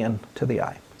coming in to the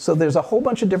eye. So there's a whole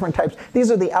bunch of different types.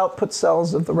 These are the output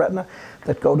cells of the retina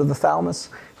that go to the thalamus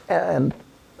and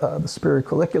the superior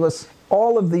colliculus.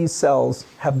 All of these cells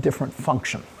have different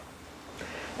function.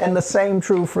 And the same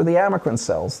true for the amacrine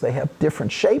cells. They have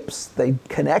different shapes, they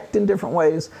connect in different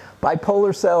ways.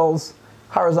 Bipolar cells,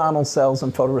 horizontal cells,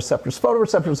 and photoreceptors.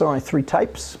 Photoreceptors are only 3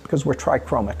 types because we're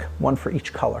trichromic, one for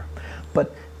each color.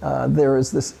 But there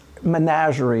is this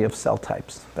menagerie of cell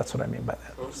types. That's what I mean by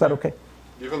that. Okay. Is that okay?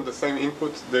 Given the same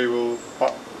inputs, they will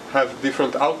have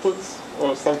different outputs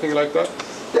or something like that?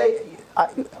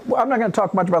 I'm not going to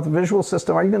talk much about the visual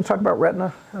system. Are you going to talk about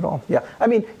retina at all? Yeah. I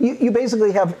mean, you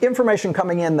basically have information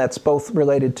coming in that's both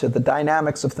related to the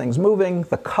dynamics of things moving,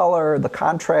 the color, the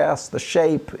contrast, the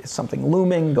shape, is something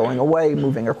looming, going away,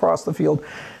 moving across the field.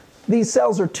 These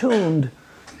cells are tuned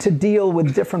to deal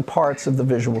with different parts of the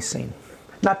visual scene.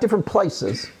 Not different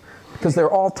places, because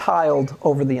they're all tiled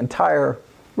over the entire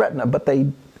retina, but they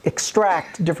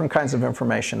extract different kinds of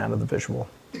information out of the visual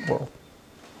world.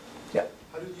 Yeah.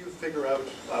 How did you figure out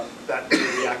that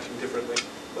they're reacting differently,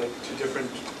 like to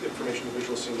different information in the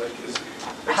visual scene? Like, is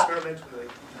experimentally,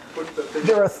 put the thing.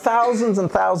 There are thousands and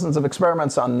thousands of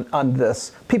experiments on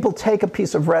this. People take a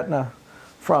piece of retina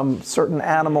from certain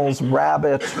animals,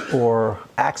 rabbit or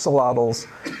axolotls,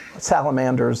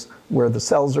 salamanders, where the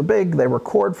cells are big. They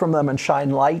record from them and shine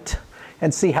light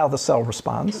and see how the cell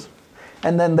responds.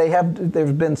 And then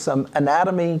there's been some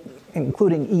anatomy,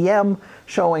 including EM,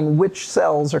 showing which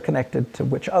cells are connected to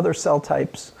which other cell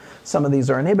types. Some of these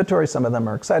are inhibitory, some of them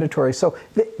are excitatory. So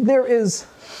there is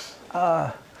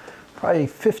probably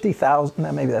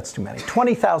 50,000, maybe that's too many,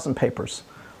 20,000 papers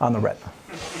on the retina.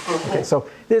 Okay, so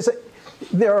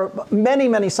there are many,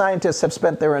 many scientists have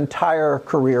spent their entire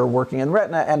career working in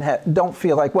retina and don't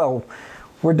feel like, well,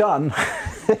 we're done.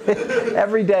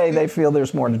 Every day they feel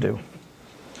there's more to do.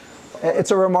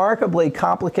 It's a remarkably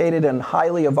complicated and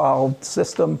highly evolved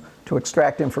system to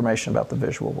extract information about the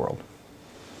visual world.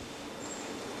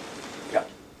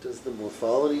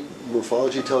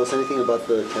 morphology tell us anything about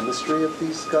the chemistry of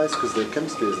these guys? Because their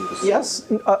chemistry isn't the same. Yes.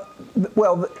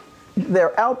 Well,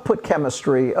 their output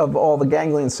chemistry of all the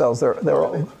ganglion cells, they're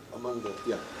all... Among the,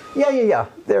 yeah. Yeah.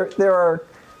 There's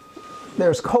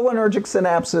cholinergic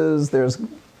synapses, there's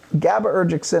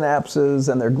GABAergic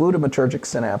synapses, and there are glutamatergic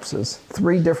synapses.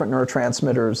 3 different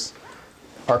neurotransmitters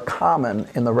are common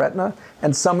in the retina,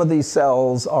 and some of these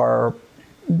cells are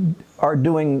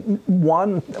doing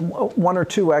one or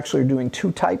two actually are doing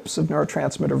 2 types of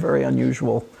neurotransmitter, very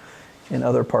unusual in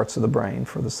other parts of the brain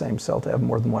for the same cell to have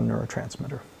more than one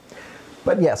neurotransmitter.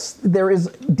 But yes, there is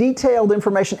detailed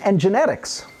information and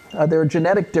genetics. There are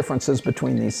genetic differences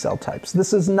between these cell types.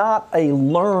 This is not a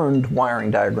learned wiring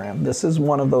diagram. This is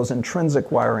one of those intrinsic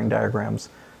wiring diagrams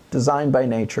designed by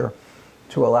nature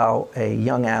to allow a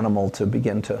young animal to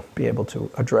begin to be able to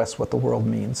address what the world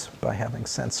means by having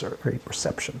sensory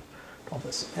perception. All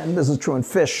this. And this is true in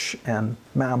fish and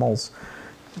mammals.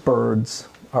 Birds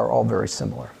are all very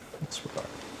similar in this regard.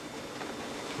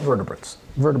 Vertebrates,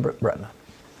 vertebrate retina.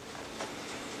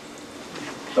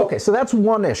 Okay, so that's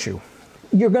one issue.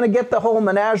 You're going to get the whole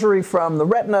menagerie from the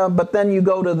retina, but then you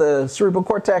go to the cerebral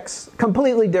cortex,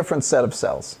 completely different set of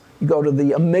cells. You go to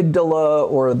the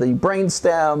amygdala or the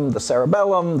brainstem, the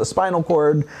cerebellum, the spinal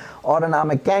cord,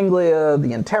 autonomic ganglia,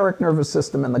 the enteric nervous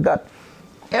system, and the gut.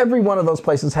 Every one of those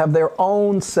places have their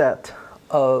own set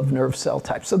of nerve cell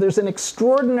types. So there's an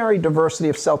extraordinary diversity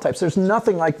of cell types. There's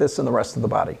nothing like this in the rest of the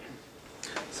body.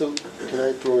 So can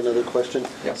I throw another question?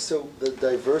 Yes. So the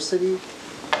diversity,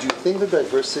 do you think the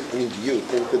diversity, I mean, do you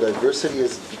think the diversity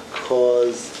is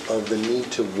because of the need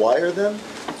to wire them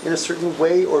in a certain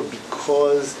way, or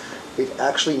because it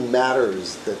actually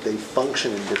matters that they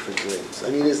function in different ways? I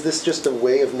mean, is this just a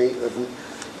way of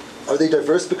are they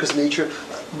diverse because nature,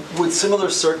 with similar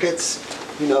circuits,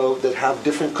 you know, that have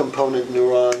different component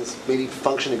neurons, maybe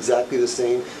function exactly the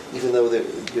same, even though they're,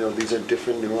 you know, these are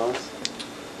different neurons?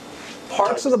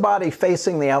 Parts of the body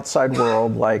facing the outside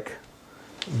world, like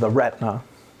the retina,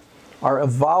 are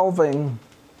evolving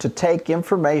to take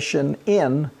information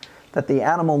in that the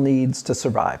animal needs to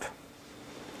survive.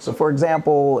 So for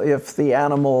example, if the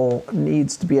animal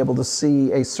needs to be able to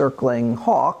see a circling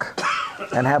hawk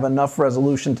and have enough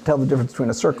resolution to tell the difference between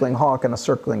a circling hawk and a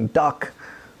circling duck,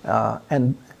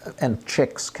 and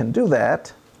chicks can do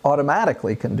that,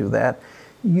 automatically can do that,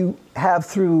 you have,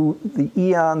 through the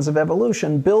eons of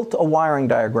evolution, built a wiring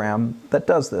diagram that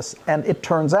does this. And it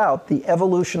turns out the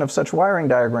evolution of such wiring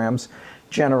diagrams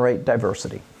generate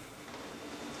diversity.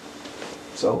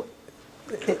 So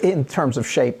in terms of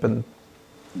shape and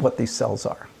what these cells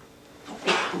are.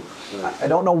 I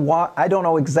don't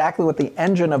know exactly what the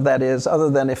engine of that is, other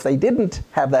than if they didn't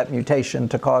have that mutation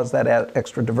to cause that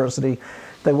extra diversity,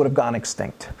 they would have gone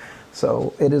extinct.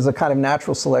 So it is a kind of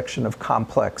natural selection of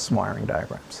complex wiring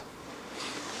diagrams.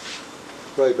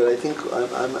 Right, but I think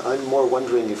I'm more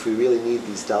wondering if we really need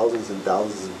these thousands and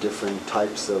thousands of different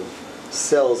types of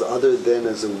cells other than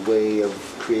as a way of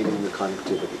creating the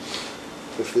connectivity.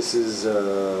 If this is,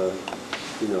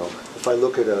 you know, if I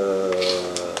look at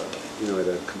at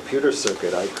a computer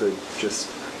circuit, I could just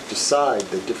decide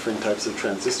that different types of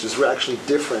transistors were actually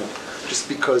different just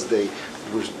because they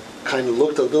were kind of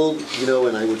looked a little, you know,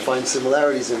 and I would find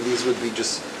similarities, and these would be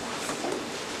just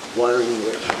wiring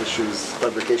issues,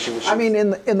 fabrication issues. I mean,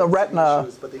 in the retina,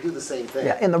 issues, but they do the same thing.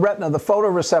 Yeah, in the retina, the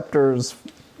photoreceptors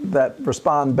that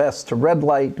respond best to red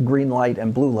light, green light,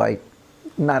 and blue light,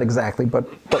 not exactly, but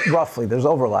roughly, there's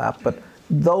overlap, but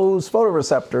those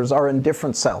photoreceptors are in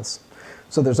different cells.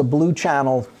 So there's a blue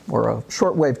channel, or a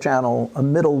short wave channel, a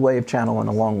middle wave channel, and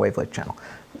a long wavelength channel.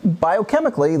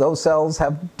 Biochemically, those cells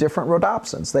have different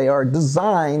rhodopsins. They are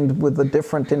designed with a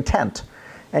different intent.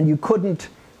 And you couldn't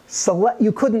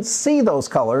see those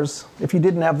colors if you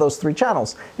didn't have those 3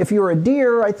 channels. If you're a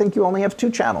deer, I think you only have 2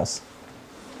 channels.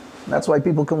 That's why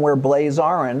people can wear blaze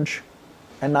orange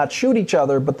and not shoot each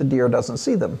other, but the deer doesn't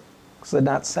see them, because they're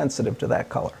not sensitive to that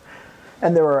color.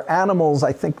 And there are animals,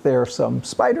 I think there are some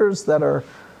spiders that are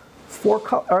 4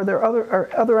 colors. Are there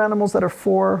other animals that are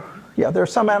 4? Yeah, there are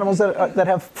some animals that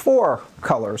have 4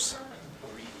 colors.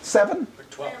 7?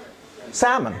 12.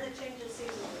 Salmon.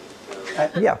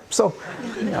 Yeah, so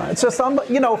it's just,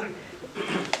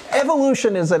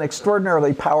 evolution is an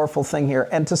extraordinarily powerful thing here.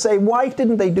 And to say, why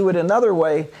didn't they do it another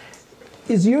way,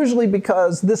 is usually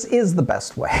because this is the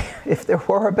best way. If there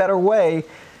were a better way,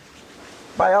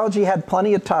 biology had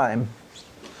plenty of time,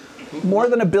 more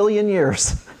than 1 billion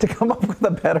years, to come up with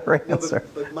a better answer.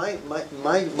 No, but my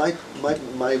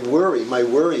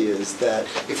worry is that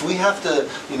if we have to,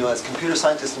 as computer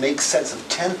scientists, make sets of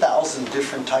 10,000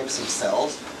 different types of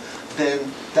cells,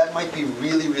 then that might be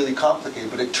really, really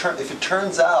complicated. But if it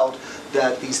turns out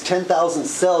that these 10,000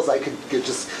 cells, I could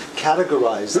just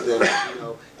categorize them, you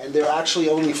know, and there are actually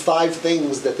only 5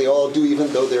 things that they all do,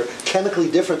 even though they're chemically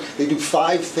different, they do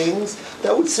 5 things,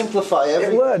 that would simplify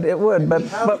everything. It would, but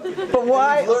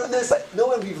why? We've learned this,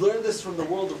 and we've learned this from the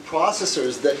world of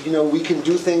processors, that, you know, we can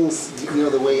do things, you know,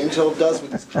 the way Intel does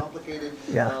with these complicated,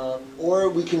 or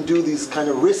we can do these kind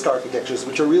of RISC architectures,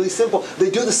 which are really simple. They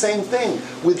do the same thing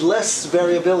with less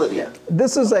variability.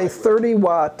 This is a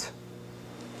 30-watt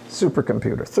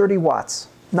supercomputer, 30 watts,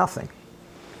 nothing.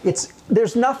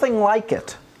 There's nothing like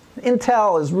it.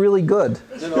 Intel is really good.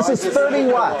 This is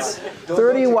 30 watts.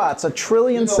 30 watts, 1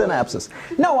 trillion synapses.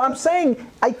 No, I'm saying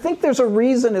I think there's a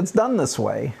reason it's done this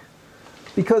way,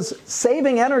 because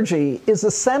saving energy is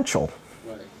essential.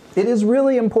 It is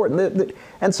really important.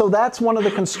 And so that's one of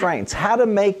the constraints. How to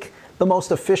make the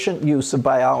most efficient use of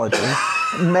biology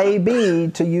may be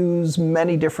to use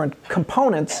many different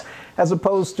components, as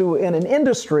opposed to in an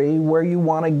industry where you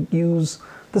want to use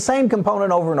the same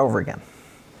component over and over again.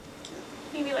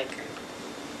 Maybe like,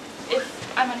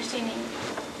 if I'm understanding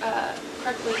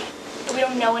correctly, we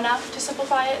don't know enough to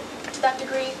simplify it to that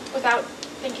degree without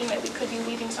thinking that we could be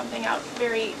leaving something out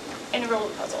very integral to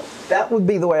the puzzle. That would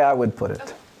be the way I would put it.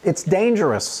 Okay. It's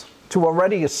dangerous to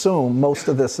already assume most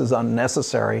of this is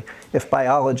unnecessary if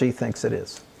biology thinks it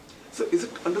is. So is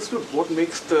it understood what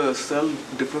makes the cell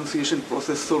differentiation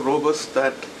process so robust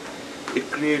that it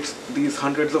creates these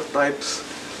hundreds of types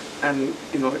and,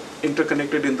 you know,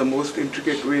 interconnected in the most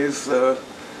intricate ways?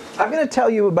 I'm going to tell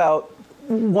you about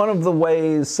one of the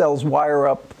ways cells wire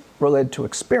up related to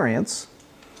experience,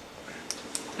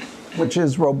 which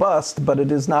is robust, but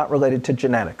it is not related to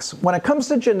genetics. When it comes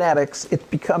to genetics, it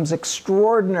becomes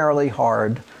extraordinarily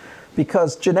hard,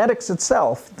 because genetics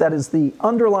itself, that is the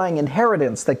underlying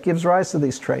inheritance that gives rise to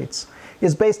these traits,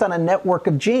 is based on a network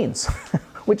of genes,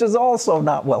 which is also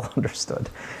not well understood.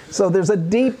 So there's a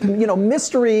deep, you know,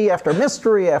 mystery after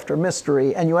mystery after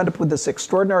mystery, and you end up with this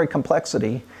extraordinary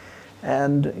complexity,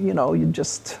 and, you know, you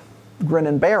just grin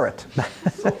and bear it.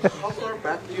 So how far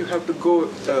back do you have to go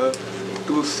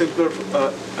to simpler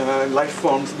life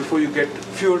forms before you get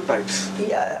fewer types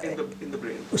in the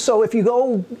brain? So if you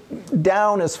go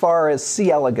down as far as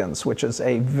C. elegans, which is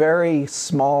a very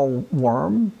small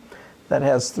worm that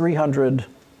has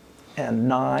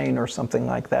 309 or something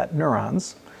like that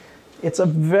neurons, it's a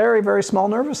very, very small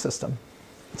nervous system.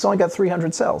 It's only got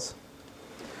 300 cells.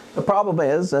 The problem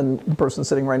is, and the person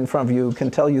sitting right in front of you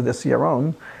can tell you this,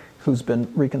 Yaron, who's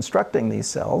been reconstructing these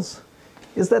cells,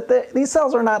 is that these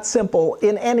cells are not simple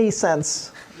in any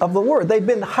sense of the word. They've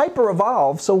been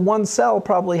hyper-evolved, so one cell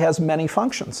probably has many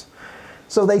functions.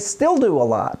 So they still do a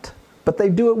lot, but they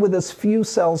do it with as few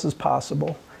cells as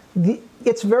possible.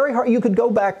 It's very hard. You could go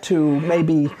back to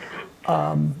maybe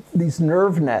these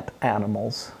nerve net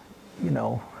animals, you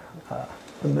know,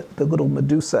 the little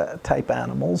Medusa-type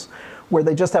animals, where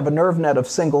they just have a nerve net of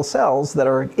single cells that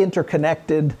are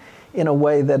interconnected in a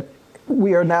way that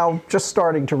we are now just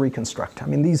starting to reconstruct. I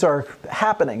mean, these are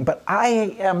happening, but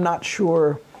I am not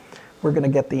sure we're going to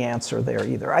get the answer there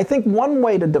either. I think one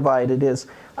way to divide it is,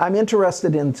 I'm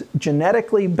interested in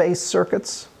genetically based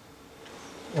circuits,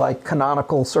 like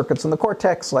canonical circuits in the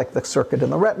cortex, like the circuit in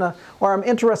the retina, or I'm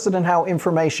interested in how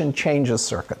information changes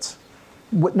circuits,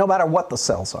 no matter what the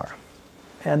cells are.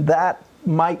 And that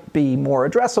might be more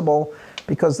addressable,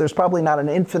 because there's probably not an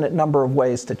infinite number of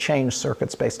ways to change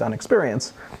circuits based on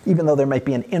experience, even though there might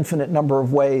be an infinite number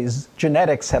of ways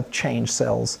genetics have changed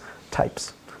cells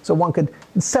types. So one could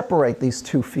separate these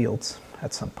two fields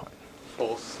at some point.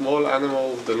 For small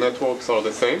animals, the networks are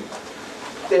the same?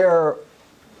 They're,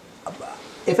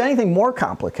 if anything, more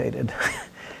complicated.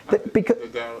 Because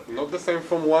they're not the same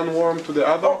from one worm to the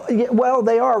other? Oh, yeah, well,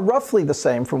 they are roughly the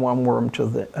same from one worm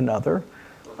to another.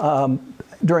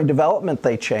 During development,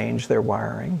 they change their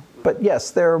wiring. But yes,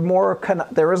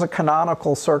 there is a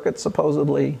canonical circuit,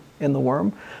 supposedly, in the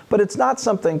worm. But it's not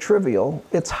something trivial.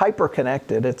 It's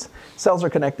hyper-connected. Cells are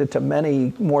connected to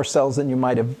many more cells than you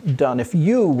might have done if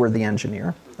you were the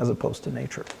engineer, as opposed to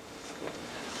nature.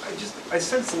 I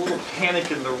sense a little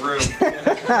panic in the room.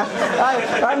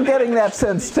 I'm getting that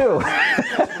sense, too.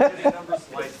 Numbers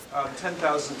like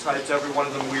 10,000 types, every one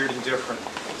of them weird and different.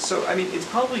 So, I mean, it's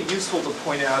probably useful to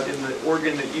point out in the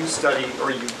organ that you study,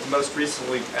 or you most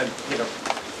recently, and, you know,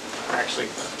 actually,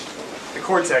 the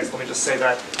cortex, let me just say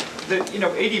that, you know,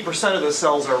 80% of the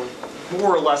cells are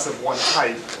more or less of one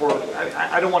type. Or,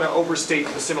 I don't want to overstate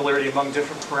the similarity among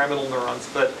different pyramidal neurons,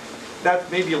 but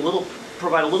that may be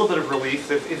provide a little bit of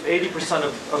relief. If 80%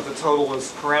 of the total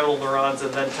is pyramidal neurons,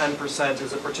 and then 10%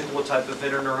 is a particular type of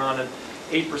interneuron, and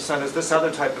 8% is this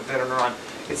other type of interneuron,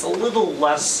 it's a little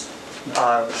less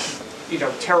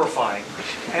terrifying.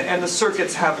 And the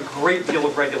circuits have a great deal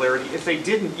of regularity. If they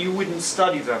didn't, you wouldn't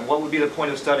study them. What would be the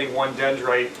point of studying one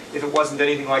dendrite if it wasn't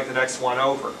anything like the next one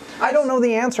over? I don't know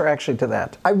the answer actually to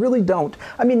that. I really don't.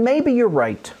 I mean, maybe you're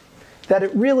right that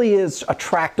it really is a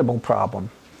tractable problem.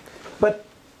 But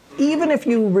even if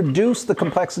you reduce the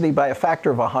complexity by a factor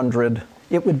of 100,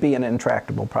 it would be an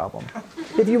intractable problem.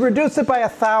 If you reduce it by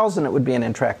 1,000, it would be an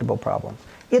intractable problem.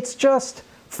 It's just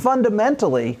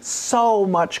fundamentally so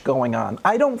much going on.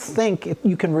 I don't think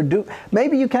you can reduce,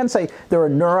 maybe you can say there are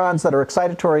neurons that are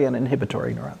excitatory and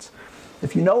inhibitory neurons.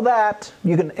 If you know that,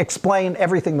 you can explain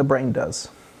everything the brain does.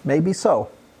 Maybe so.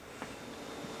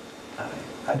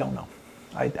 I don't know.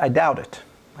 I doubt it.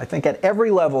 I think at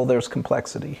every level there's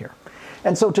complexity here.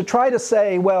 And so to try to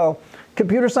say, well,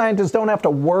 computer scientists don't have to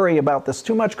worry about this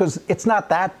too much because it's not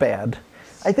that bad,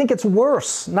 I think it's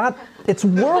worse. It's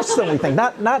worse than we think.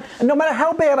 No matter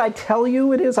how bad I tell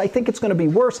you it is, I think it's going to be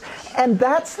worse. And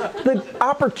that's the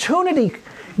opportunity,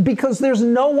 because there's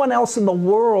no one else in the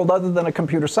world other than a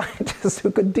computer scientist who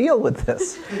could deal with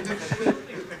this. I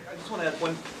just want to add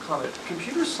one comment.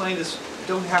 Computer scientists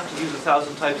don't have to use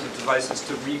 1,000 types of devices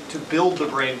to build the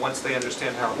brain once they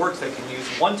understand how it works. They can use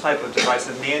one type of device,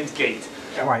 a NAND gate.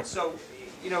 Right. So,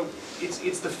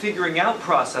 it's the figuring out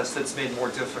process that's made more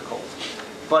difficult.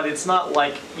 But it's not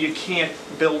like you can't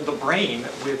build the brain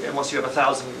unless you have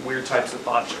 1,000 weird types of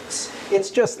objects. It's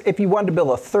just, if you wanted to build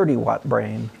a 30-watt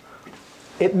brain,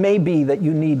 it may be that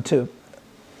you need to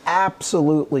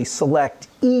absolutely select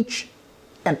each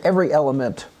and every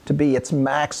element to be its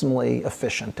maximally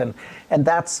efficient. And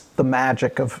that's the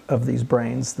magic of these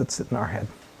brains that sit in our head.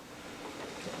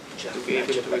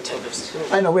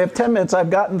 I know, we have 10 minutes. I've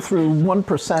gotten through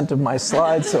 1% of my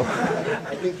slides, so.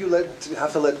 I think you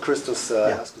have to let Christos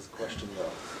ask his question now.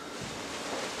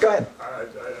 Go ahead. I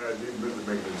didn't really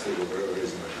make the mistake of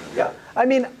raising my hand. Yeah, I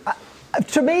mean,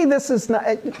 to me, this is not,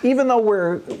 even though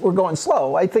we're going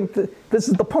slow, I think that this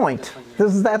is the point.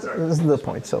 This is the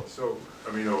point, so. So,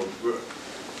 I mean,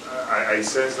 I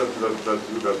sense that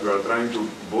we are trying to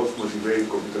both motivate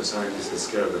computer scientists and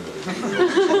scare them.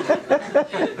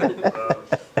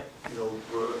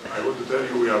 I want to tell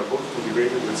you we are both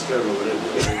motivated and scared already.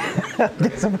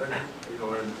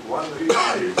 And one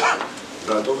reason is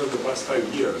that over the past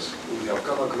 5 years we have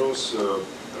come across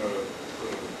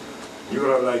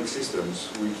neural-like systems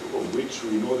of which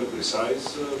we know the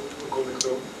precise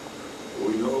connector,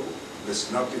 we know the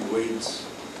synaptic weights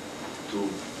to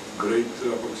great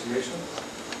approximation,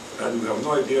 and we have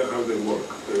no idea how they work.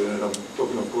 And I'm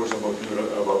talking, of course, about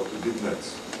deep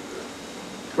nets.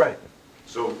 Right.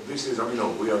 So this is,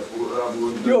 we have.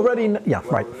 You already, yeah,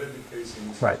 right.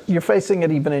 Right. You're facing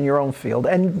it even in your own field,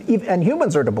 and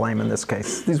humans are to blame in this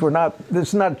case. This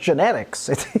is not genetics.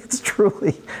 It's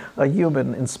truly a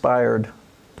human-inspired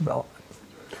development.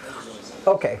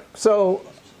 Okay, so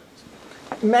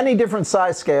many different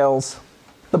size scales.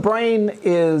 The brain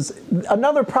is,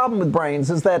 another problem with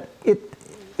brains is that it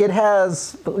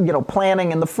has,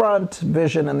 planning in the front,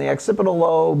 vision in the occipital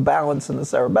lobe, balance in the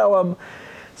cerebellum.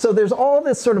 So there's all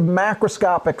this sort of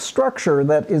macroscopic structure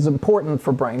that is important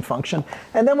for brain function.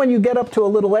 And then when you get up to a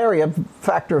little area,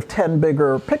 factor of 10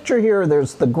 bigger picture here,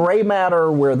 there's the gray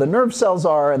matter where the nerve cells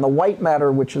are, and the white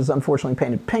matter, which is unfortunately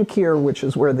painted pink here, which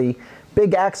is where the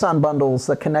big axon bundles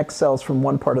that connect cells from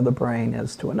one part of the brain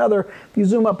is to another. If you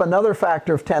zoom up another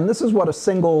factor of 10, this is what a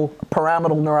single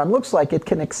pyramidal neuron looks like. It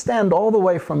can extend all the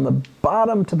way from the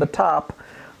bottom to the top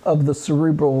of the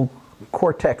cerebral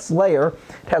cortex layer.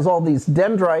 It has all these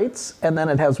dendrites, and then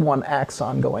it has one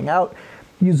axon going out.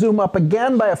 You zoom up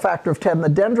again by a factor of 10. The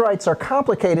dendrites are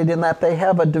complicated in that they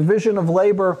have a division of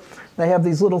labor. They have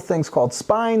these little things called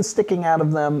spines sticking out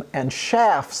of them and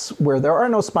shafts where there are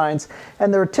no spines.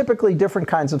 And there are typically different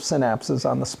kinds of synapses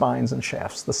on the spines and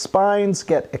shafts. The spines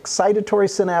get excitatory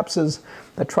synapses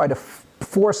that try to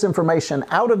force information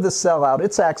out of the cell, out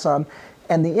its axon.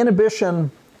 And the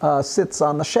inhibition sits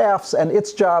on the shafts, and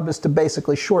its job is to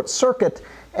basically short circuit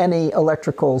any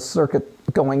electrical circuit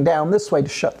going down this way to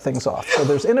shut things off. So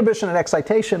there's inhibition and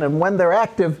excitation, and when they're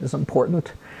active is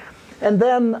important. And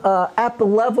then at the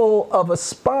level of a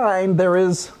spine, there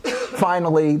is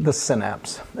finally the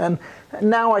synapse. And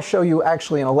now I show you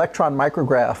actually an electron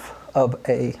micrograph of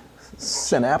a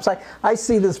synapse. I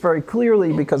see this very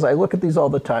clearly because I look at these all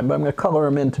the time, but I'm going to color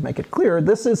them in to make it clearer.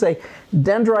 This is a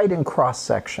dendrite in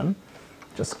cross-section.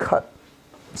 Just cut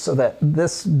so that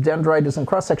this dendrite is in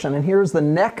cross-section. And here's the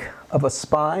neck of a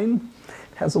spine.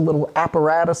 It has a little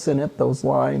apparatus in it. Those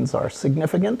lines are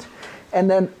significant.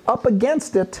 And then up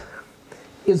against it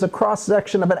is a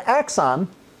cross-section of an axon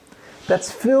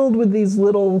that's filled with these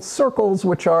little circles,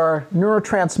 which are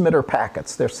neurotransmitter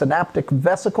packets. They're synaptic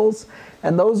vesicles,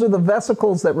 and those are the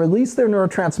vesicles that release their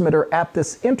neurotransmitter at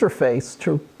this interface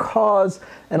to cause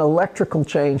an electrical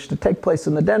change to take place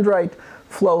in the dendrite,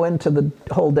 flow into the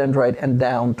whole dendrite, and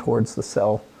down towards the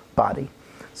cell body.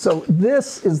 So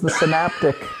this is the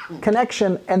synaptic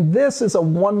connection, and this is a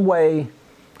one-way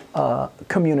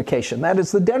communication. That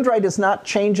is, the dendrite is not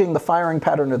changing the firing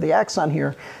pattern of the axon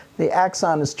here. The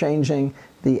axon is changing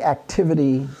the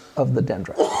activity of the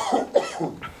dendrite.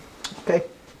 Okay?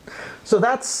 So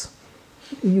that's,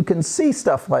 you can see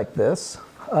stuff like this.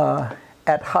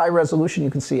 At high resolution, you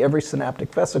can see every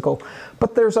synaptic vesicle.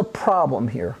 But there's a problem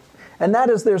here. And that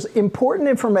is, there's important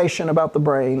information about the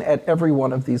brain at every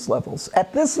one of these levels.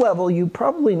 At this level, you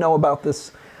probably know about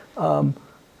this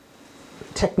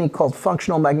technique called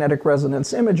functional magnetic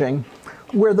resonance imaging,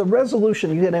 where the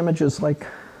resolution, you get images like,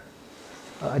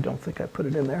 I don't think I put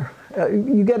it in there.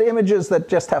 You get images that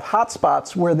just have hot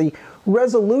spots where the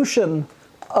resolution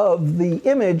of the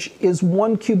image is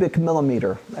 1 cubic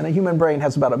millimeter. And a human brain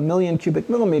has about 1 million cubic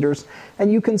millimeters.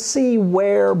 And you can see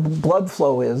where blood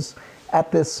flow is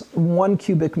at this 1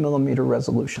 cubic millimeter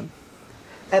resolution.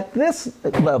 At this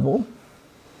level,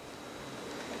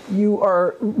 you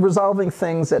are resolving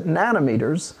things at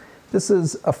nanometers. This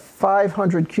is a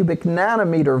 500 cubic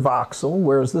nanometer voxel,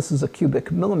 whereas this is a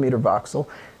cubic millimeter voxel.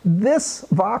 This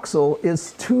voxel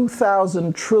is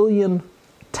 2,000 trillion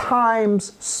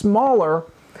times smaller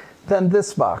than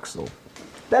this voxel.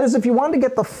 That is, if you wanted to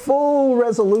get the full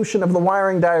resolution of the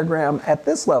wiring diagram at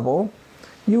this level,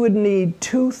 you would need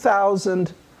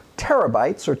 2,000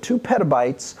 terabytes, or 2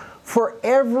 petabytes, for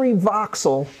every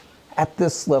voxel at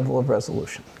this level of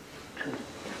resolution.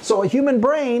 So a human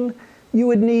brain, you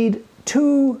would need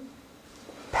 2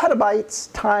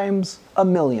 petabytes times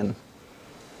 1 million,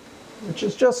 which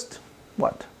is just,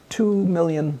 what, 2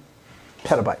 million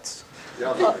petabytes.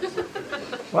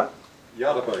 What?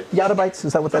 Yottabytes. Yottabytes,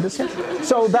 is that what that is?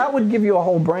 So that would give you a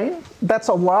whole brain. That's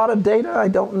a lot of data. I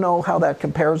don't know how that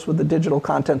compares with the digital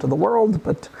content of the world,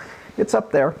 but it's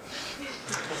up there.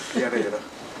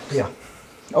 Yeah.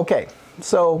 Okay.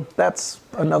 So that's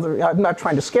another, I'm not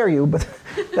trying to scare you, but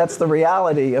that's the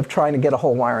reality of trying to get a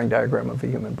whole wiring diagram of a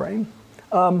human brain.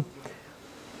 We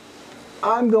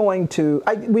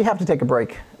have to take a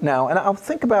break now, and I'll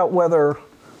think about whether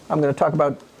I'm going to talk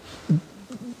about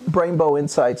brainbow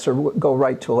insights or go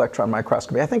right to electron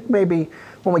microscopy. I think maybe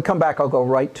when we come back, I'll go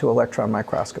right to electron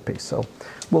microscopy. So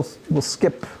we'll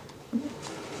skip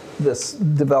this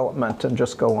development and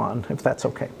just go on, if that's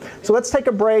okay. So let's take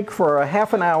a break for a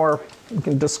half an hour. We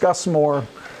can discuss more,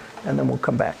 and then we'll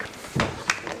come back.